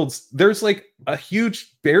 Justin Fields, there's a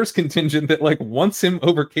huge Bears contingent that wants him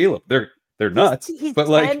over Caleb. They're nuts. He's but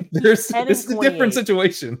 10, it's a different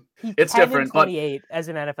situation. It's different. 28 as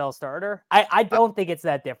an NFL starter. I don't think it's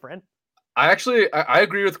that different. I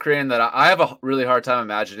agree with Crane that I have a really hard time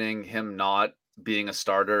imagining him not being a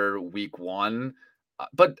starter week 1.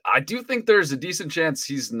 But I do think there's a decent chance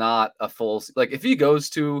he's not a full. If he goes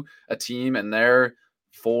to a team and they're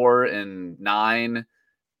 4-9,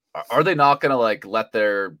 are they not going to let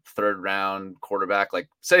their 3rd round quarterback,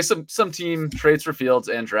 say some team trades for Fields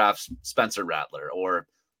and drafts Spencer Rattler or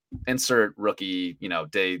insert rookie,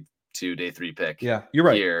 day 2, day 3 pick? Yeah, you're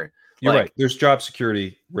right. Here. You're right. There's job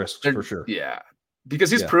security risks for sure. Yeah. Because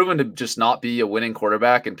he's proven to just not be a winning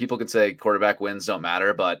quarterback, and people could say quarterback wins don't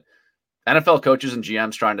matter, but NFL coaches and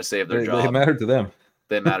GMs trying to save their job. They matter to them.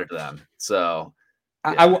 They matter to them. So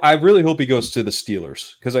I really hope he goes to the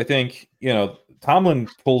Steelers because I think, Tomlin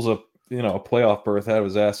pulls a playoff berth out of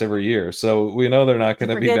his ass every year. So we know they're not going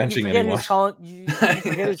to be benching anyone. You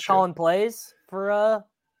forget who's calling plays for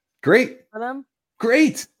great for them.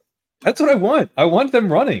 Great. That's what I want. I want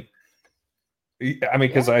them running. I mean,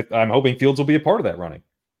 because I'm hoping Fields will be a part of that running.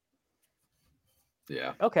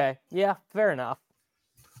 Yeah. Okay. Yeah. Fair enough.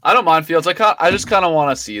 I don't mind Fields. I just kind of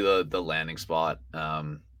want to see the landing spot,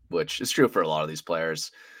 which is true for a lot of these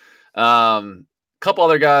players. Couple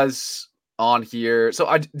other guys on here. So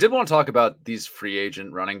I did want to talk about these free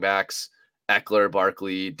agent running backs: Eckler,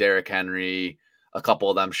 Barkley, Derrick Henry. A couple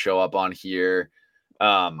of them show up on here.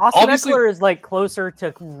 Austin Eckler is like closer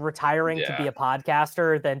to retiring to be a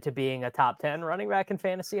podcaster than to being a top 10 running back in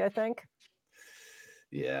fantasy, I think.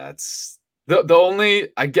 Yeah, it's the only,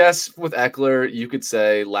 I guess, with Eckler, you could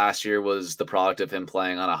say last year was the product of him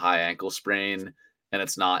playing on a high ankle sprain, and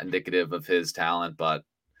it's not indicative of his talent, but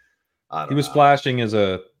he was flashing as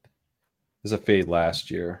a fade last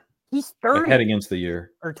year. He's 30 head against the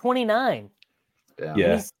year. Or 29.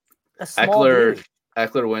 Yeah. He's a small dude.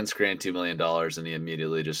 Eckler wins Crane $2 million, and he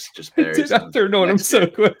immediately just buries him. I turned on him so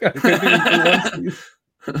quick.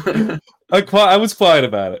 I was quiet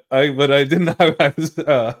about it. But I didn't. I was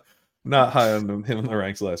not high on him in the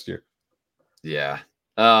ranks last year. Yeah.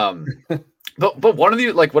 But one of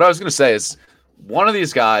the what I was gonna say is one of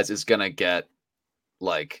these guys is gonna get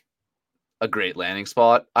like a great landing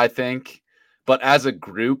spot, I think. But as a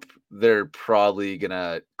group, they're probably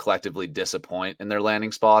gonna collectively disappoint in their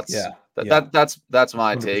landing spots. Yeah. That's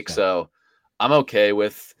my 100%. Take. So I'm okay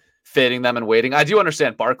with fading them and waiting. I do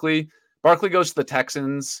understand Barkley. Barkley goes to the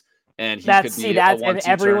Texans, and he could be and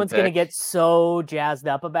everyone's gonna get so jazzed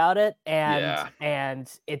up about it, and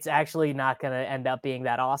it's actually not gonna end up being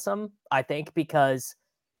that awesome, I think, because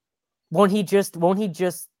won't he just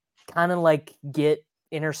kind of like get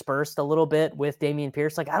interspersed a little bit with Dameon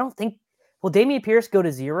Pierce? Like, I don't think. Will Dameon Pierce go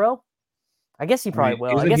to 0? I guess he probably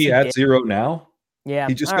will. Isn't he at 0 now? Yeah,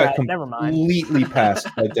 he just got completely passed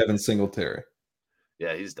by Devin Singletary.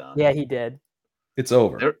 Yeah, he's done. Yeah, he did. It's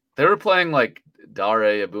over. They were playing like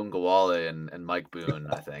Dare Abungawale and Mike Boone,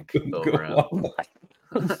 I think, over him.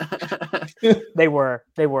 They were.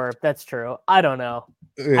 That's true. I don't know.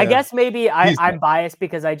 Yeah. I guess maybe I'm biased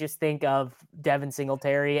because I just think of Devin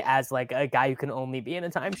Singletary as like a guy who can only be in a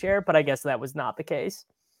timeshare, but I guess that was not the case.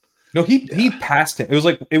 No, he passed him. It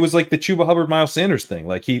was like the Chuba Hubbard Miles Sanders thing.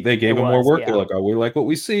 Like they gave him more work. Yeah. They're like, oh, we like what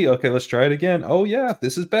we see. Okay, let's try it again. Oh yeah,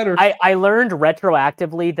 this is better. I learned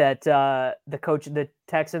retroactively that the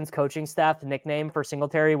Texans coaching staff nickname for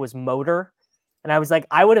Singletary was Motor. And I was like,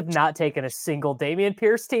 I would have not taken a single Dameon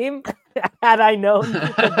Pierce team had I known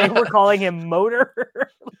that they were calling him Motor.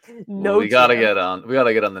 We gotta get on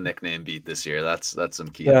the nickname beat this year. That's some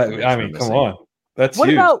key. I mean, come on. That's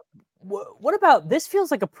huge. What about this? Feels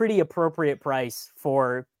like a pretty appropriate price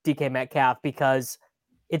for DK Metcalf because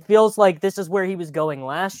it feels like this is where he was going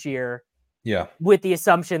last year. Yeah. With the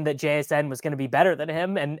assumption that JSN was going to be better than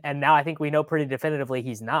him. And now I think we know pretty definitively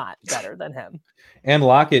he's not better than him. And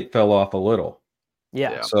Lockett fell off a little.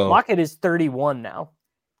 Yeah. So Lockett is 31 now.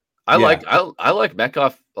 I like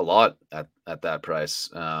Metcalf a lot at that price.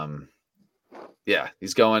 Yeah,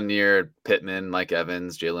 he's going near Pittman, Mike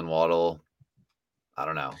Evans, Jalen Waddle. I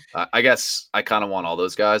don't know. I guess I kind of want all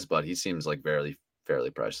those guys, but he seems like fairly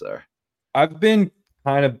priced there. I've been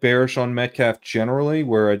kind of bearish on Metcalf generally,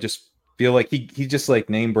 where I just feel like he just like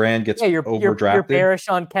name brand gets overdrafted. You're bearish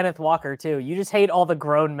on Kenneth Walker too. You just hate all the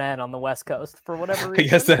grown men on the West Coast for whatever reason. I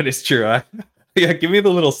guess that is true. Give me the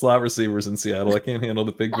little slot receivers in Seattle. I can't handle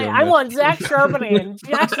the big grown men. I want Zach Sherman and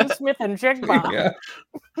Jackson Smith and Jigba. Yeah.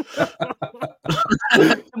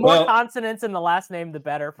 The more consonants in the last name, the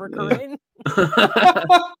better for Kareem.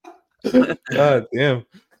 God damn.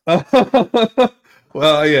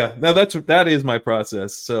 Well, yeah. Now that is my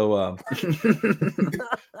process. So,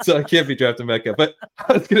 so I can't be drafting Metcalf. But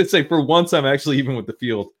I was gonna say, for once, I'm actually even with the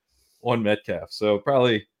field on Metcalf. So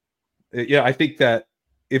probably, yeah. I think that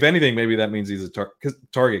if anything, maybe that means he's a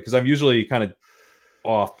target because I'm usually kind of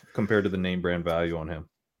off compared to the name brand value on him.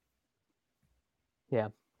 Yeah.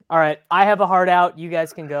 All right. I have a hard out. You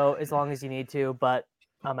guys can go as long as you need to, but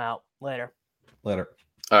I'm out. Later. All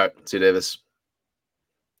right. See you, Davis.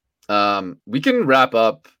 We can wrap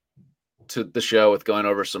up to the show with going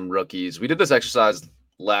over some rookies. We did this exercise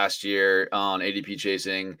last year on ADP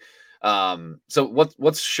chasing. So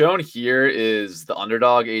what's shown here is the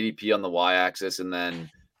underdog ADP on the y-axis, and then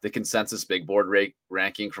the consensus big board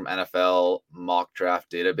ranking from NFL mock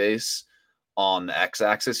draft database on the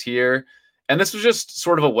x-axis here. And this was just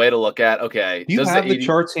sort of a way to look at, okay. Do you have the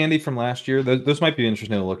charts handy from last year? Those might be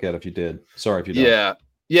interesting to look at if you did. Sorry if you don't. Yeah.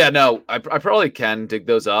 Yeah, no, I probably can dig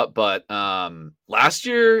those up. But last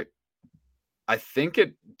year, I think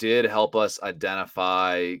it did help us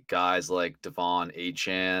identify guys like Devon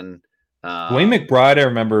Achane. Dwayne McBride, I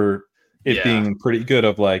remember it being pretty good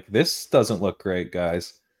of like, this doesn't look great,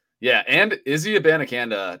 guys. Yeah, and Izzy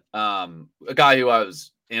Abanikanda, a guy who I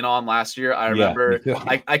was in on last year. I remember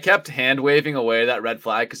I kept hand waving away that red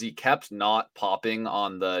flag because he kept not popping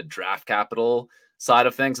on the draft capital side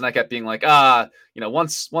of things, and I kept being like,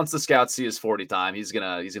 once the scouts see his 40 time, he's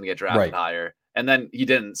gonna get drafted higher, and then he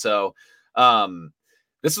didn't. So,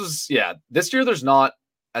 this year there's not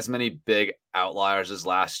as many big outliers as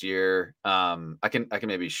last year. I can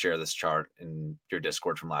maybe share this chart in your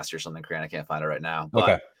Discord from last year, something, Cran. I can't find it right now, but.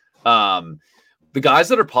 Okay. The guys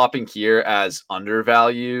that are popping here as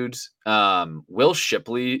undervalued, Will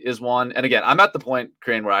Shipley is one. And again, I'm at the point,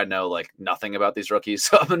 Crane, where I know like nothing about these rookies,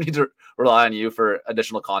 so I'm gonna need to rely on you for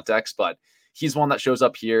additional context. But he's one that shows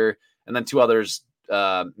up here, and then two others,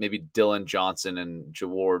 maybe Dylan Johnson and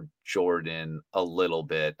Jaward Jordan a little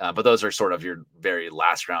bit, but those are sort of your very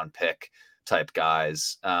last round pick type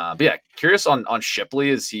guys. But yeah, curious on Shipley.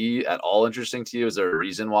 Is he at all interesting to you? Is there a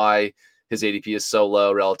reason why his ADP is so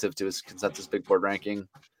low relative to his consensus big board ranking?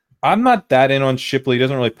 I'm not that in on Shipley. He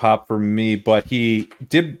doesn't really pop for me, but he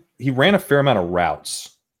ran a fair amount of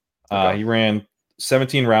routes. Okay. He ran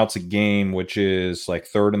 17 routes a game, which is like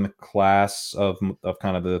third in the class of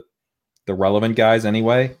kind of the relevant guys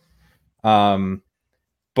anyway.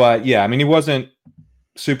 But yeah, I mean, he wasn't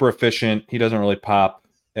super efficient. He doesn't really pop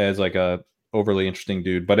as like a overly interesting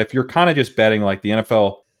dude. But if you're kind of just betting like the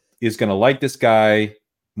NFL is going to like this guy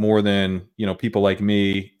more than, people like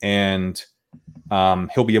me, and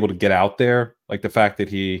he'll be able to get out there. Like the fact that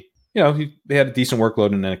he had a decent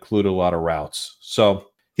workload and then included a lot of routes. So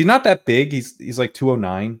he's not that big. He's like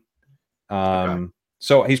 209. Okay.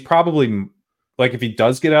 So he's probably like, if he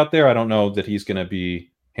does get out there, I don't know that he's going to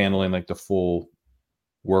be handling like the full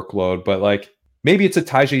workload, but like maybe it's a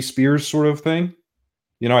Tyjae Spears sort of thing.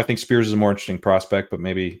 I think Spears is a more interesting prospect, but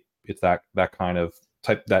maybe it's that kind of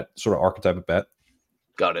type, that sort of archetype of bet.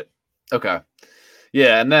 Got it. Okay.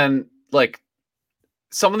 Yeah. And then like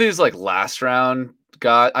some of these like last round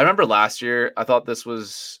guys, I remember last year, I thought this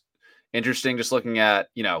was interesting just looking at,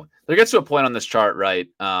 there gets to a point on this chart, right?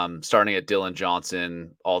 Starting at Dylan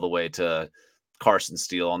Johnson all the way to Carson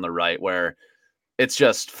Steele on the right, where it's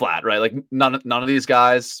just flat, right? Like none of these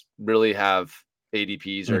guys really have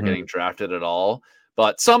ADPs or getting drafted at all,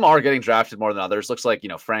 but some are getting drafted more than others. Looks like,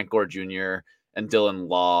 Frank Gore Jr. and Dylan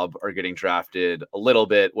Lobb are getting drafted a little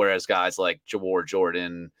bit, whereas guys like Jawar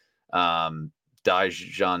Jordan, Daijun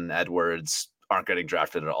Edwards aren't getting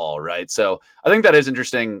drafted at all, right? So I think that is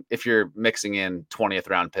interesting if you're mixing in 20th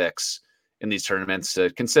round picks in these tournaments to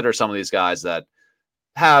consider some of these guys that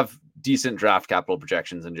have decent draft capital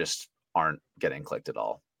projections and just aren't getting clicked at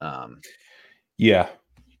all. Yeah.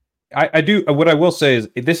 I do. What I will say is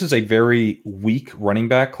this is a very weak running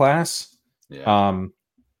back class. Yeah.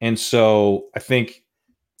 And so I think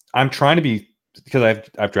I'm trying to be, because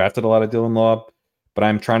I've drafted a lot of Dylan Lobb, but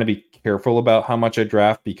I'm trying to be careful about how much I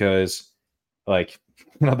draft because, like,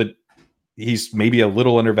 he's maybe a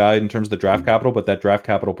little undervalued in terms of the draft capital, but that draft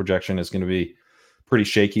capital projection is going to be pretty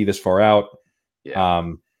shaky this far out.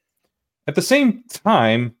 Yeah. At the same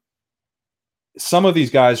time, some of these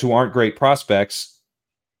guys who aren't great prospects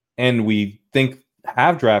and we think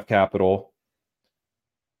have draft capital,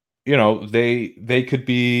 they could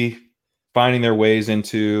be finding their ways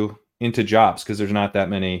into jobs because there's not that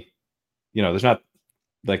many, there's not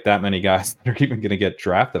like that many guys that are even going to get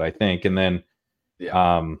drafted, I think. And then,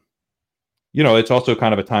 it's also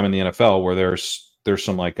kind of a time in the NFL where there's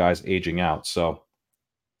some like guys aging out. So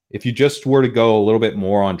if you just were to go a little bit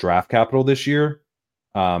more on draft capital this year,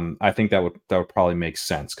 I think that would probably make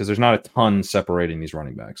sense because there's not a ton separating these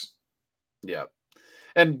running backs. Yeah.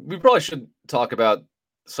 And we probably should talk about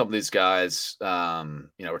some of these guys.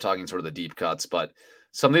 We're talking sort of the deep cuts, but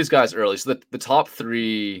some of these guys early. So the top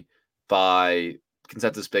three by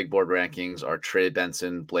consensus big board rankings are Trey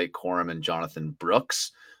Benson, Blake Corum, and Jonathan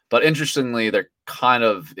Brooks. But interestingly, they're kind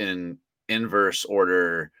of in inverse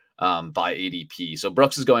order by ADP. So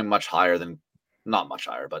Brooks is going much higher than, not much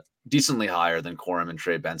higher, but decently higher than Corum and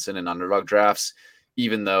Trey Benson in underdog drafts,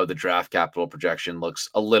 even though the draft capital projection looks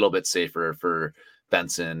a little bit safer for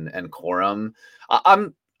Benson and Corum. I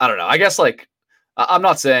don't know. I guess like I'm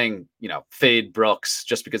not saying, fade Brooks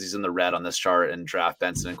just because he's in the red on this chart and draft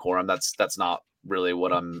Benson and Corum. That's not really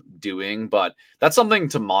what I'm doing, but that's something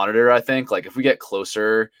to monitor. I think like if we get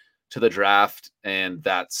closer to the draft and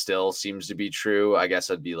that still seems to be true, I guess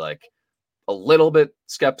I'd be like a little bit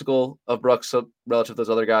skeptical of Brooks relative to those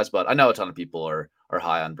other guys, but I know a ton of people are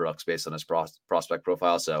high on Brooks based on his prospect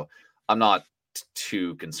profile. So I'm not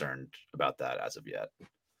too concerned about that as of yet.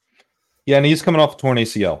 Yeah, and he's coming off a torn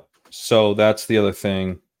ACL. So that's the other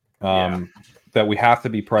thing that we have to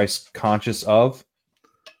be price conscious of.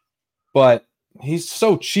 But he's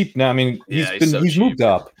so cheap now. I mean, he's moved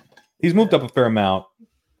up. He's moved up a fair amount.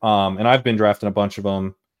 And I've been drafting a bunch of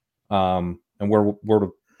them. And we're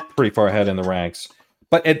pretty far ahead in the ranks.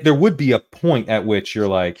 But there would be a point at which you're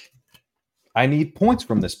like, I need points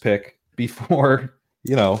from this pick before,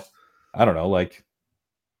 I don't know, like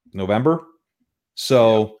November.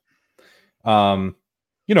 So, the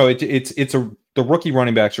rookie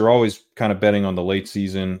running backs are always kind of betting on the late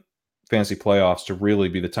season fantasy playoffs to really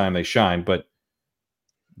be the time they shine. But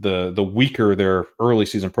the weaker their early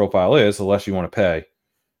season profile is, the less you want to pay.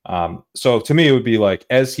 So to me, it would be like,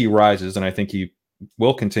 as he rises, and I think he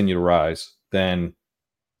will continue to rise, then,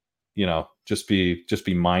 just be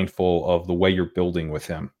mindful of the way you're building with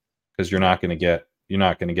him, because you're not going to get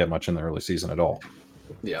much in the early season at all.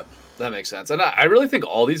 Yeah, that makes sense. And I really think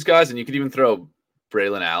all these guys, and you could even throw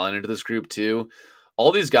Braylon Allen into this group too.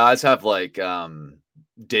 All these guys have like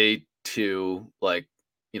day two, like,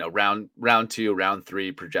 round two, round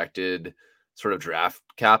three projected sort of draft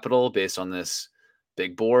capital based on this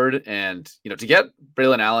big board. And, to get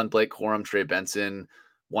Braylon Allen, Blake Corum, Trey Benson,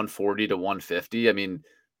 140 to 150. I mean,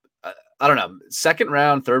 I don't know. Second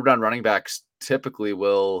round, third round running backs typically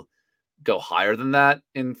will go higher than that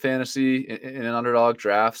in fantasy in an underdog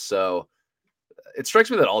draft. So it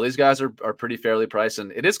strikes me that all these guys are pretty fairly priced,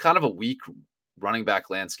 and it is kind of a weak running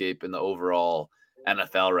back landscape in the overall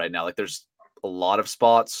NFL right now. Like, there's a lot of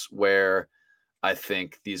spots where I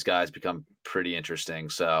think these guys become pretty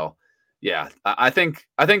interesting. So yeah, I think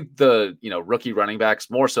the, rookie running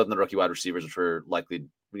backs, more so than the rookie wide receivers, which we're likely,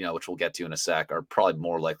 which we'll get to in a sec, are probably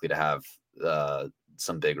more likely to have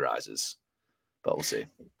some big rises, but we'll see.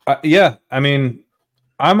 Yeah. I mean,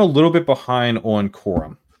 I'm a little bit behind on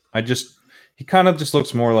Corum. He kind of just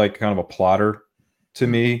looks more like kind of a plotter to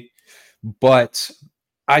me, but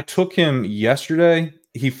I took him yesterday.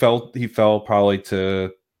 He fell probably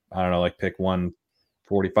to, I don't know, like pick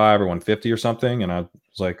 145 or 150 or something. And I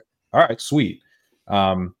was like, all right, sweet.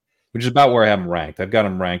 Which is about where I have him ranked. I've got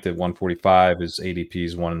him ranked at 145. His ADP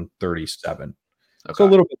is 137. Okay. So a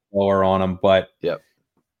little bit lower on him, but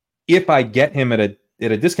if I get him at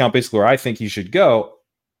a discount, basically where I think he should go,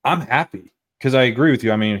 I'm happy, because I agree with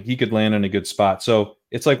you. I mean, he could land in a good spot. So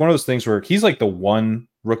it's like one of those things where he's like the one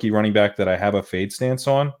rookie running back that I have a fade stance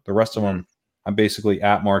on. The rest of them, I'm basically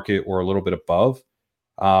at market or a little bit above.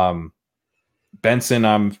 Benson,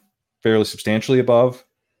 I'm fairly substantially above.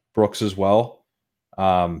 Brooks as well.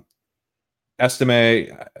 Estime,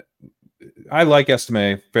 I like Estime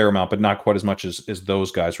a fair amount, but not quite as much as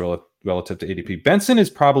those guys relative to ADP. Benson is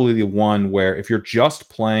probably the one where, if you're just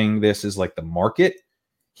playing this as like the market,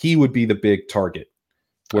 he would be the big target,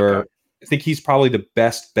 where I think he's probably the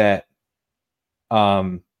best bet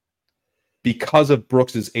because of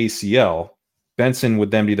Brooks's ACL. Benson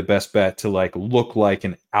would then be the best bet to like look like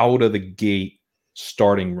an out of the gate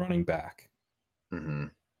starting running back. Mm-hmm.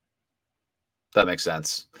 That makes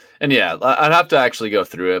sense. And yeah, I'd have to actually go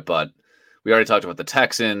through it, but we already talked about the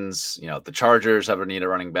Texans. The Chargers have a need a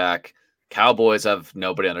running back. Cowboys have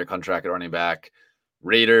nobody under contract at running back.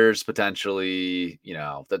 Raiders potentially,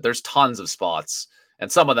 that there's tons of spots,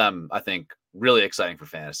 and some of them I think really exciting for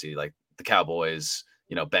fantasy, like the Cowboys,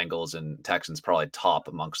 Bengals and Texans probably top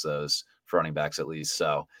amongst those for running backs at least.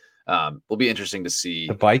 So will be interesting to see.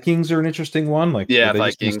 The Vikings are an interesting one. Like,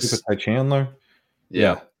 Vikings. Ty Chandler.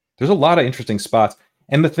 Yeah. There's a lot of interesting spots.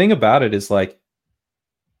 And the thing about it is, like,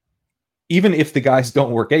 even if the guys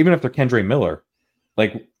don't work, even if they're Kendre Miller,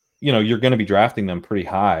 like, you're going to be drafting them pretty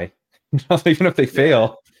high. Even if they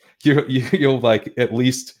fail, you'll like at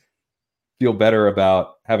least feel better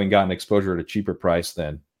about having gotten exposure at a cheaper price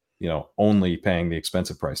than, only paying the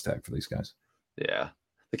expensive price tag for these guys. Yeah.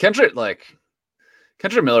 The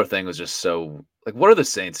Kendre Miller thing was just so, like, what are the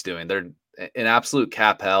Saints doing? They're in absolute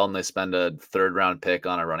cap hell, and they spend a third round pick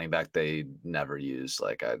on a running back they never use.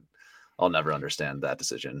 Like, I'll never understand that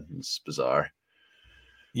decision. It's bizarre.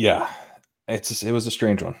 Yeah. It was a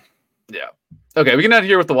strange one. Yeah. Okay, we can end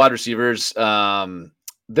here with the wide receivers.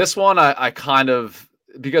 This one, I kind of,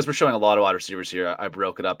 because we're showing a lot of wide receivers here, I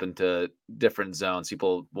broke it up into different zones.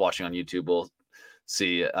 People watching on YouTube will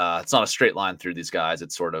see it's not a straight line through these guys.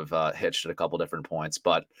 It's sort of hitched at a couple different points,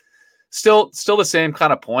 but still the same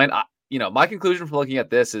kind of point. My conclusion from looking at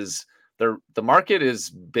this is the market is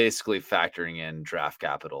basically factoring in draft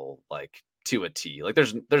capital like to a T. Like,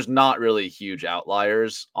 there's not really huge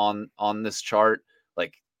outliers on this chart.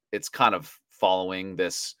 Like, it's kind of following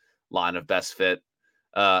this line of best fit.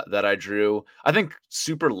 that I drew. I think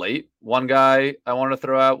super late. One guy I wanted to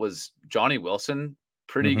throw out was Johnny Wilson.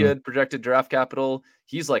 Pretty good projected draft capital.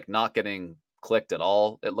 He's like not getting clicked at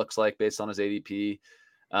all, it looks like, based on his ADP.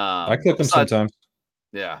 I click him sometimes.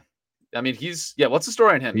 Yeah. I mean, what's the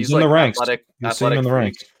story on him? He's in like the ranks. Athletic in the freak,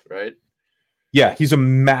 ranks, right? Yeah, he's a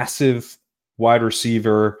massive wide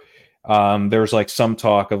receiver. There's like some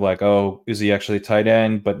talk of like, oh, is he actually a tight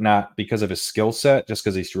end? But not because of his skill set, just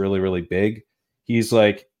because he's really, really big. He's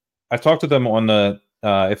like, I talked to them on the,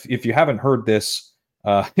 if you haven't heard this,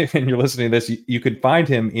 and you're listening to this, you could find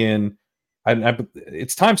him in,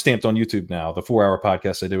 it's timestamped on YouTube now, the 4-hour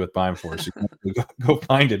podcast I did with Bime for, so you can go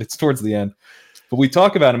find it. It's towards the end. But we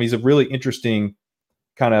talk about him. He's a really interesting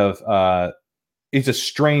kind of, he's a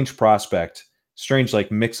strange prospect, strange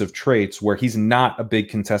like mix of traits where he's not a big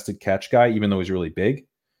contested catch guy, even though he's really big.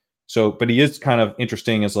 So, but he is kind of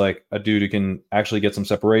interesting as like a dude who can actually get some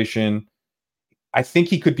separation. I think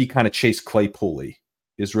he could be kind of Chase Claypool-y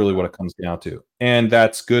is really what it comes down to. And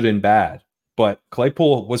that's good and bad. But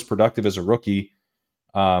Claypool was productive as a rookie.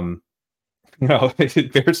 Bears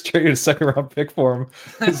traded a 2nd-round pick for him.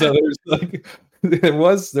 So there's like there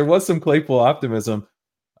was some Claypool optimism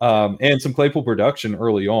and some Claypool production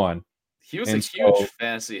early on. He was a huge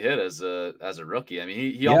fantasy hit as a rookie. I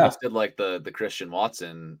mean, he almost did like the Christian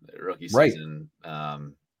Watson rookie season.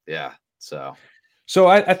 Right. So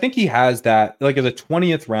I think he has that, like as a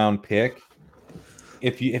 20th round pick.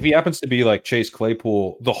 If he happens to be like Chase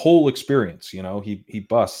Claypool, the whole experience, he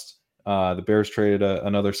busts. The Bears traded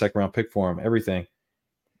another 2nd-round pick for him. Everything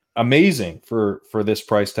amazing for this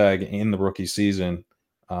price tag in the rookie season.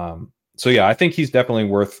 So yeah, I think he's definitely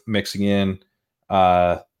worth mixing in.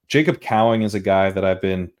 Jacob Cowing is a guy that I've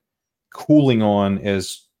been cooling on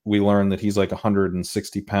as we learned that he's like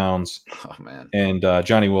 160 pounds. Oh man! And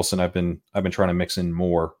Johnny Wilson, I've been trying to mix in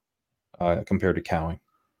more compared to Cowing.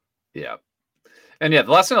 Yeah. And yeah,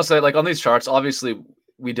 the last thing I'll say, like on these charts, obviously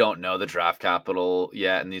we don't know the draft capital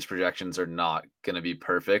yet, and these projections are not going to be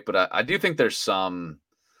perfect. But I do think there's some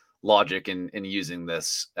logic in using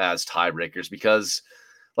this as tiebreakers because,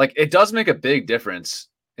 like, it does make a big difference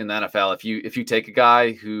in the NFL if you take a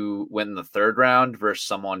guy who went in the 3rd round versus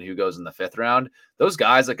someone who goes in the 5th round. Those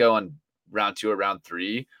guys that go in round 2 or round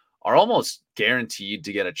 3 are almost guaranteed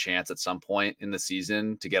to get a chance at some point in the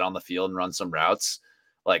season to get on the field and run some routes.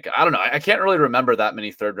 Like, I don't know. I can't really remember that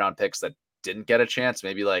many 3rd-round picks that didn't get a chance.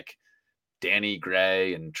 Maybe like Danny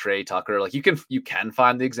Gray and Trey Tucker. Like you can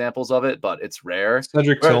find the examples of it, but it's rare.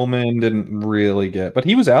 Cedric Tillman didn't really get, but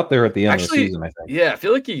he was out there at the end of the season, I think. Yeah, I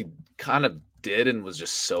feel like he kind of did and was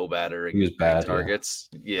just so bad at he was bad targets.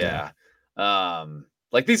 Yeah.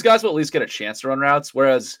 Like these guys will at least get a chance to run routes,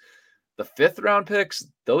 whereas the 5th-round picks,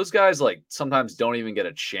 those guys like sometimes don't even get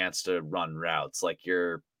a chance to run routes. Like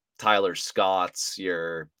your Tyler Scott's,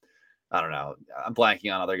 I don't know. I'm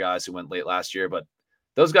blanking on other guys who went late last year, but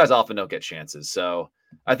those guys often don't get chances. So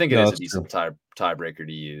I think it is a decent tiebreaker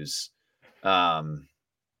to use.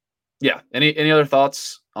 Yeah. Any other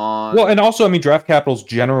thoughts on? Well, and also, I mean, draft capital's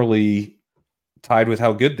generally tied with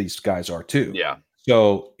how good these guys are too. Yeah.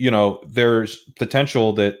 So, there's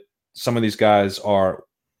potential that some of these guys are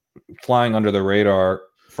flying under the radar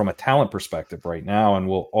from a talent perspective right now, and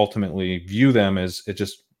we'll ultimately view them as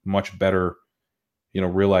just much better,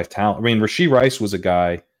 real life talent. I mean, Rashee Rice was a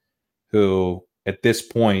guy who at this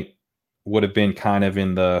point would have been kind of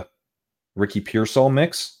in the Ricky Pearsall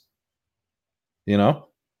mix, Yeah.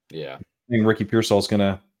 I think Ricky Pearsall is going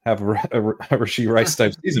to have a Rashee Rice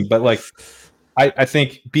type season, but like, I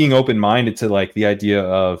think being open-minded to like the idea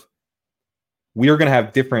of we are going to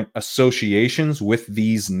have different associations with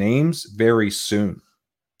these names very soon.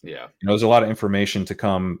 Yeah. There's a lot of information to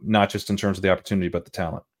come, not just in terms of the opportunity, but the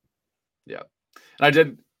talent. Yeah.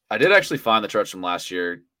 And I did actually find the charts from last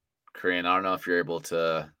year, Korean. I don't know if you're able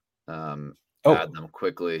to add them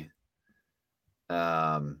quickly.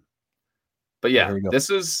 But yeah, this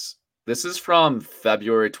is from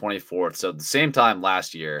February 24th. So the same time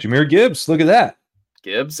last year. Jahmyr Gibbs, look at that.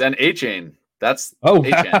 Gibbs and A-Chain. That's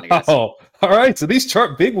A-Chain, I guess. All right. So these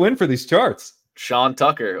big win for these charts. Sean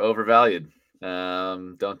Tucker, overvalued.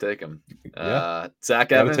 Don't take him. Zach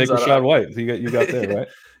Gotta Evans. take Rashad White. You got there, right?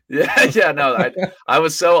 Yeah. No, I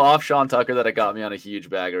was so off Sean Tucker that it got me on a huge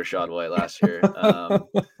bag of Rashad White last year.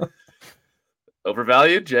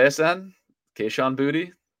 Overvalued, JSN, Kayshon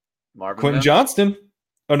Boutte, Marvin Quentin Mims. Johnston.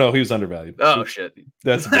 Oh no, he was undervalued. Oh shit.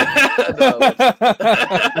 That's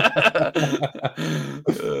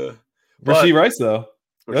Rashee Rice though.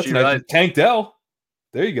 That's nice. Tank Dell.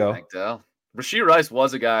 There you go. Tank Dell. Rashee Rice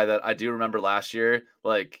was a guy that I do remember last year,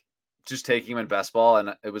 like just taking him in best ball,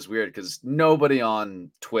 and it was weird because nobody on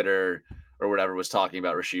Twitter or whatever was talking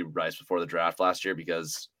about Rashee Rice before the draft last year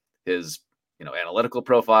because his, analytical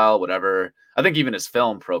profile, whatever. I think even his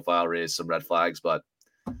film profile raised some red flags, but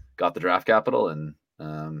got the draft capital and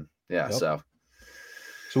Yep. So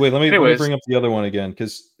wait, let me bring up the other one again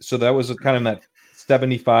so that was kind of that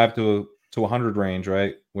 75 to 100 range,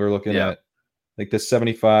 right? We're looking at like this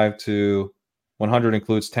 75 to 100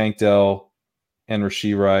 includes Tank Dell and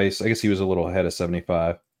Rashee Rice. I guess he was a little ahead of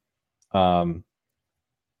 75.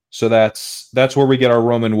 So that's where we get our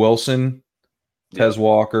Roman Wilson, Tez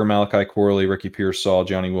Walker, Malachi Corley, Ricky Pearsall,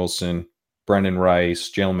 Johnny Wilson, Brendan Rice,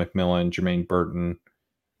 Jalen McMillan, Jermaine Burton.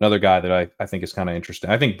 Another guy that I think is kind of interesting.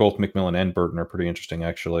 I think both McMillan and Burton are pretty interesting,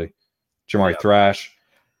 actually. Jamari Thrash.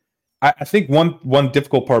 I think one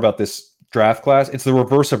difficult part about this draft class, it's the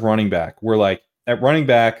reverse of running back. We're like, at running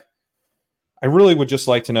back, I really would just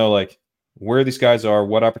like to know, like, where these guys are,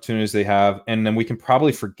 what opportunities they have, and then we can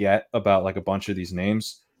probably forget about, like, a bunch of these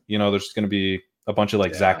names. There's going to be a bunch of,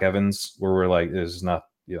 like, Zach Evans, where we're like, this is not,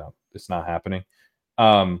 it's not happening.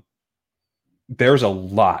 There's a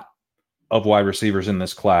lot of wide receivers in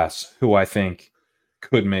this class who I think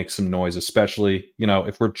could make some noise, especially,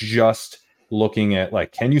 if we're just looking at,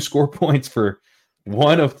 like, can you score points for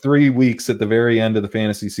one of 3 weeks at the very end of the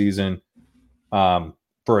fantasy season for,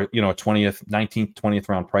 a 19th, 20th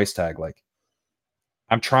round price tag. Like,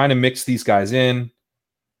 I'm trying to mix these guys in.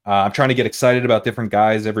 I'm trying to get excited about different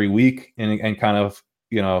guys every week and kind of,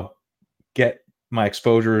 get my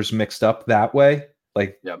exposures mixed up that way.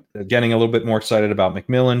 Like getting a little bit more excited about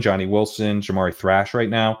McMillan, Johnny Wilson, Jamari Thrash right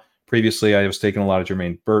now. Previously, I was taking a lot of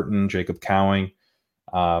Jermaine Burton, Jacob Cowing,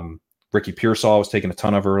 Ricky Pearsall I was taking a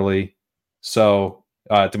ton of early. So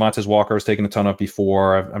Demontez Walker I was taking a ton of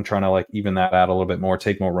before. I'm trying to, like, even that out a little bit more,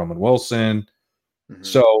 take more Roman Wilson. Mm-hmm.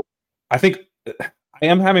 So I think I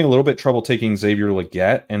am having a little bit trouble taking Xavier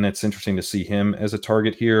Legette, and it's interesting to see him as a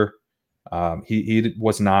target here. He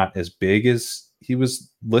was not as big as he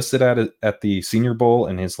was listed at the Senior Bowl,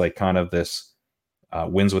 and his, like, kind of this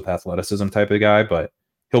wins with athleticism type of guy, but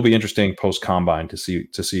he'll be interesting post combine to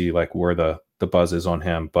see like where the buzz is on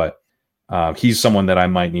him. But he's someone that I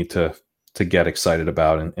might need to get excited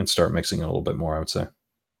about and start mixing a little bit more, I would say.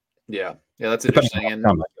 Yeah, that's interesting. And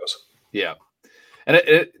yeah, and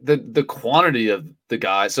the quantity of the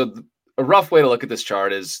guys. So a rough way to look at this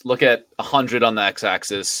chart is look at 100 on the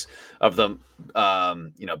x-axis of the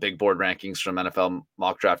big board rankings from NFL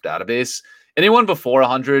mock draft database. Anyone before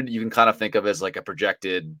 100 you can kind of think of as like a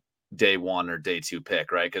projected day 1 or day 2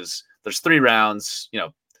 pick, right? Because there's 3 rounds.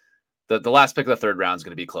 The last pick of the third round is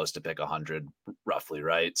going to be close to pick 100 roughly,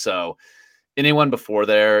 right? So anyone before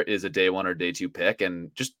there is a day 1 or day 2 pick,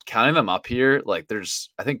 and just counting them up here, like there's,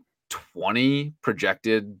 I think, 20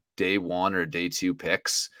 projected day 1 or day 2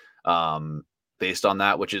 picks based on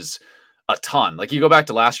that, which is a ton. Like, you go back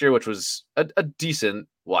to last year, which was a decent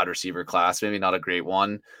wide receiver class, maybe not a great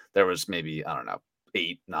one. There was maybe, I don't know,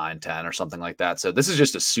 8, 9, 10 or something like that. So this is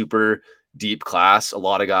just a super deep class. A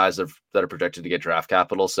lot of guys that are projected to get draft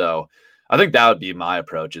capital. So I think that would be my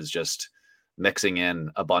approach, is just mixing in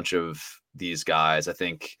a bunch of these guys. I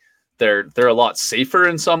think they're a lot safer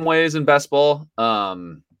in some ways in best ball.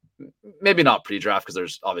 Maybe not pre-draft, because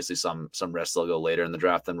there's obviously some risks they'll go later in the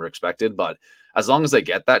draft than we're expected. But as long as they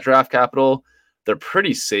get that draft capital, they're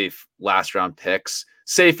pretty safe last round picks.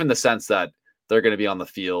 Safe in the sense that they're going to be on the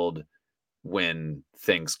field when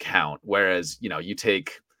things count. Whereas, you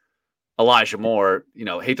take Elijah Moore,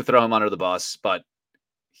 hate to throw him under the bus, but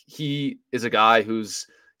he is a guy who's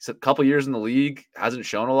a couple years in the league, hasn't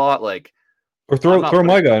shown a lot. Like, or throw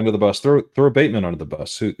my guy under the bus, throw Bateman under the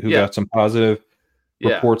bus, who got some positive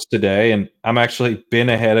reports today, and I'm actually been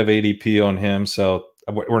ahead of ADP on him, so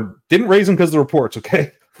didn't raise him because of the reports.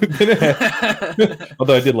 Okay, we've been ahead.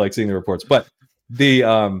 Although I did like seeing the reports, but the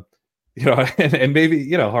and maybe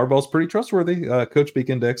Harbaugh's pretty trustworthy. Coach Beak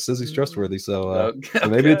Index says he's trustworthy, so so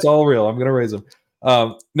maybe it's all real. I'm gonna raise him.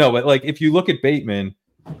 No, but like, if you look at Bateman,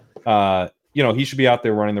 he should be out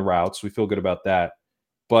there running the routes. We feel good about that,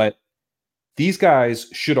 but these guys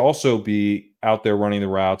should also be out there running the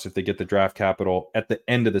routes if they get the draft capital at the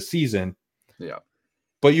end of the season. Yeah.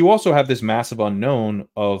 But you also have this massive unknown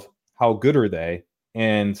of how good are they,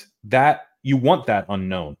 and that you want that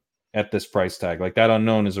unknown at this price tag. Like, that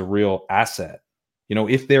unknown is a real asset.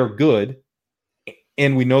 If they're good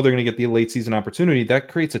and we know they're going to get the late season opportunity, that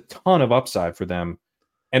creates a ton of upside for them.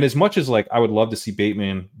 And as much as, like, I would love to see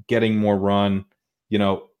Bateman getting more run,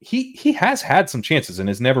 he has had some chances and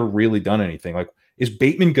has never really done anything. Like, is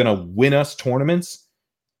Bateman going to win us tournaments?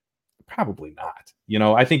 Probably not.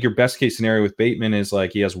 I think your best case scenario with Bateman is,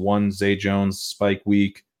 like, he has one Zay Jones spike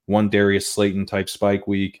week, one Darius Slayton type spike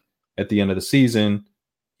week at the end of the season.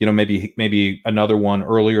 maybe another one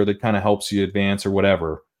earlier that kind of helps you advance or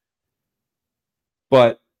whatever.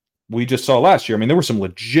 But we just saw last year, I mean, there were some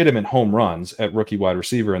legitimate home runs at rookie wide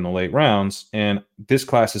receiver in the late rounds, and this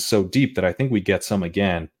class is so deep that I think we get some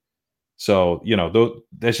again. So,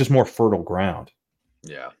 there's just more fertile ground.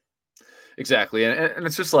 Yeah, exactly. And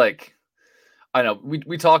it's just like, I know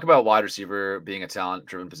we talk about wide receiver being a talent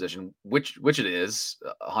driven position, which it is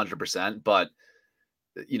 100%, but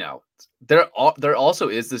there also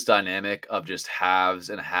is this dynamic of just haves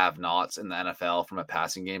and have nots in the NFL from a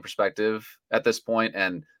passing game perspective at this point.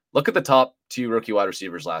 And look at the top 2 rookie wide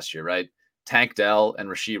receivers last year, right? Tank Dell and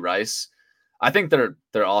Rashee Rice. I think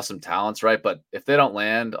they're awesome talents, right? But if they don't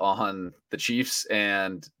land on the Chiefs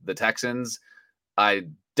and the Texans, I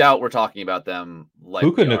doubt we're talking about them like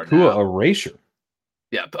Puka Nacua erasure.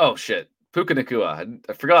 Yeah. Oh shit. Puka Nacua.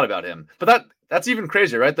 I forgot about him. But that's even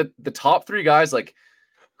crazier, right? The top 3 guys, like,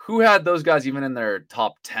 who had those guys even in their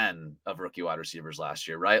top 10 of rookie wide receivers last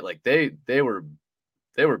year, right? Like they were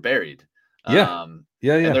buried. Yeah.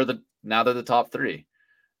 Yeah. And now they're the top 3.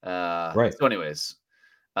 Right. So anyways.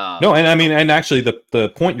 No, and I mean, and actually the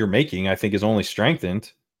point you're making, I think, is only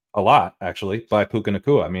strengthened a lot, actually, by Puka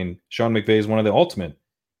Nacua. I mean, Sean McVay is one of the ultimate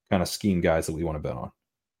kind of scheme guys that we want to bet on.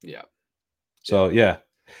 Yeah. So, yeah.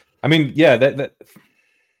 I mean, yeah,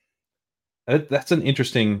 that's an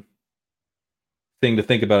interesting thing to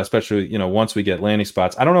think about, especially, once we get landing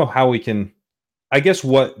spots. I don't know how we can, I guess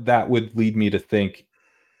what that would lead me to think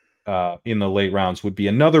in the late rounds would be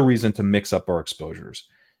another reason to mix up our exposures,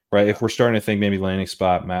 right? If we're starting to think maybe landing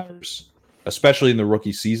spot matters, especially in the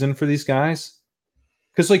rookie season for these guys,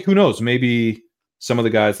 because who knows, maybe some of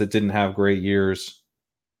the guys that didn't have great years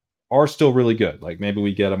are still really good. Like maybe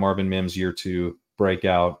we get a Marvin Mims year 2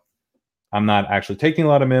 breakout. I'm not actually taking a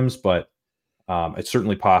lot of Mims, but it's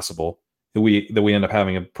certainly possible that we end up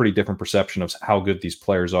having a pretty different perception of how good these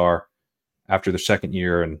players are after their second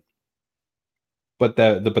year. But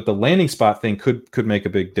the landing spot thing could make a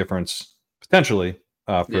big difference potentially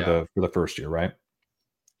for the first year, right?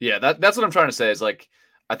 Yeah, that's what I'm trying to say is like,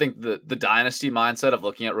 I think the dynasty mindset of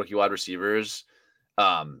looking at rookie wide receivers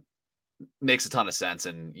makes a ton of sense,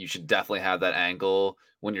 and you should definitely have that angle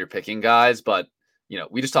when you're picking guys. But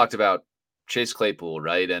we just talked about Chase Claypool,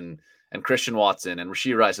 right? And Christian Watson and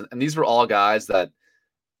Rashee Rice. And these were all guys that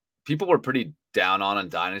people were pretty down on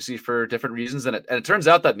Dynasty for different reasons. And it turns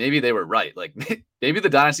out that maybe they were right. Like maybe the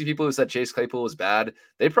Dynasty people who said Chase Claypool was bad,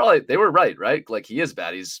 they were right? Like he is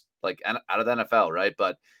bad. He's like out of the NFL, right?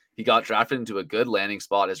 But he got drafted into a good landing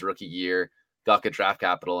spot his rookie year, got good draft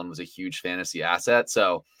capital, and was a huge fantasy asset.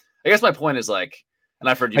 So I guess my point is like, and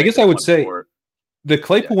I've heard you. I guess I would say the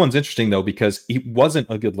Claypool one's interesting though, because he wasn't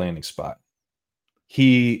a good landing spot.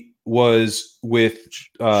 He was with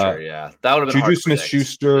that would have been Juju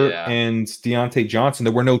Smith-Schuster and Deontay Johnson.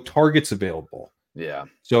 There were no targets available. Yeah.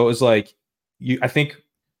 So it was like, I think,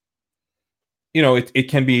 it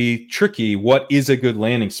can be tricky. What is a good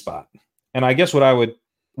landing spot? And I guess what I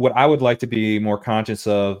would like to be more conscious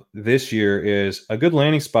of this year is a good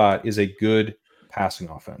landing spot is a good passing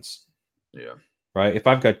offense. Yeah. Right. If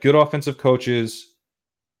I've got good offensive coaches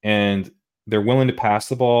and they're willing to pass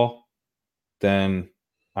the ball, then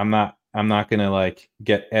I'm not going to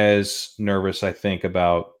get as nervous, I think,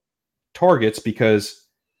 about targets, because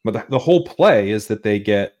the whole play is that they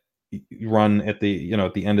get run at the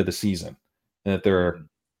end of the season, and that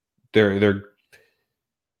they're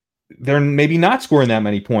maybe not scoring that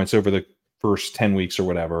many points over the first 10 weeks or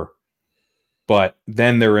whatever, but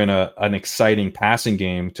then they're in an exciting passing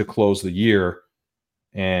game to close the year,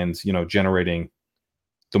 and generating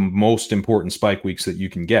the most important spike weeks that you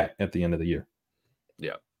can get at the end of the year.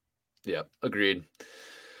 Yeah, agreed.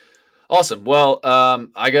 Awesome. Well,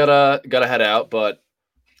 I gotta head out, but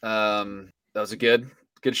that was a good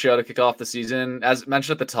show to kick off the season. As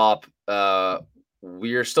mentioned at the top,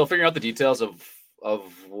 we're still figuring out the details of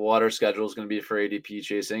what our schedule is going to be for ADP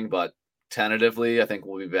chasing, but tentatively, I think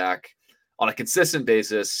we'll be back on a consistent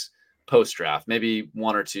basis post-draft. Maybe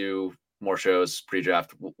 1 or 2 more shows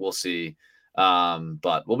pre-draft. We'll see.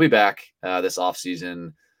 But we'll be back this off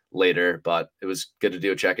season later. But it was good to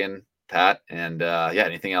do a check-in, Pat. And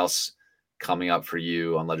anything else coming up for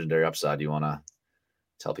you on Legendary Upside you want to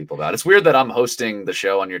tell people about? It's weird that I'm hosting the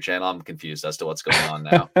show on your channel. I'm confused as to what's going on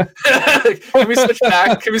now. Can we switch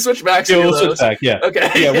back? Can we switch back? Yeah, we'll switch back. Yeah. Okay.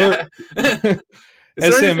 Yeah.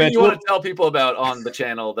 Is there anything you want to tell people about on the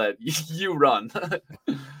channel that you run?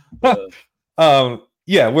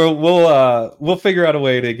 Yeah, we'll figure out a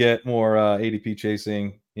way to get more ADP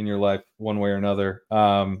chasing in your life one way or another.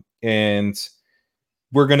 And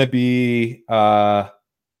we're gonna be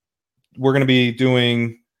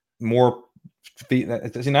doing more See,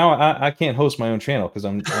 now I can't host my own channel because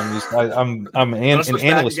I'm in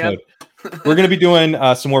analyst mode. We're going to be doing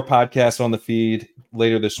some more podcasts on the feed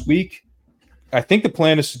later this week. I think the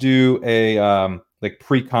plan is to do a like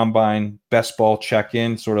pre-combine best ball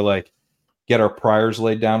check-in, sort of like get our priors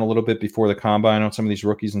laid down a little bit before the combine on some of these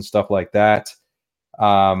rookies and stuff like that.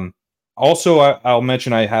 Also, I'll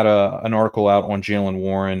mention I had an article out on Jaylen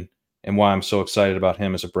Warren and why I'm so excited about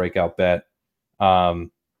him as a breakout bet.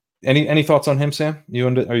 Any thoughts on him, Sam?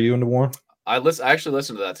 Are you into Warren? I actually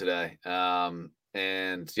listened to that today.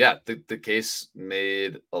 And yeah, the case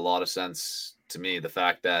made a lot of sense to me. The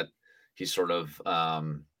fact that he's sort of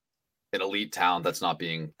an elite talent that's not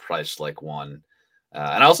being priced like one.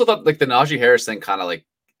 And I also thought like the Najee Harris thing kind of like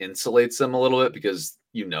insulates them a little bit because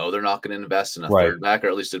they're not going to invest in a third back, or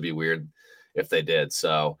at least it'd be weird if they did.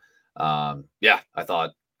 So yeah, I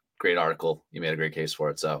thought great article. You made a great case for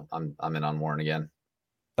it. So I'm in on Warren again.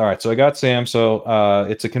 All right. So I got Sam. So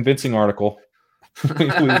it's a convincing article.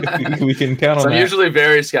 we can count on that. I'm usually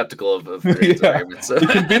very skeptical of arguments. So. You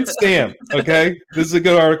convinced Sam. Okay. This is a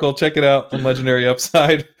good article. Check it out on Legendary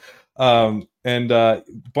Upside. And a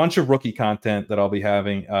bunch of rookie content that I'll be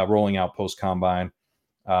having rolling out post-combine,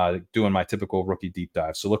 doing my typical rookie deep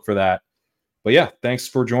dive. So look for that. But yeah, thanks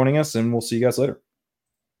for joining us, and we'll see you guys later.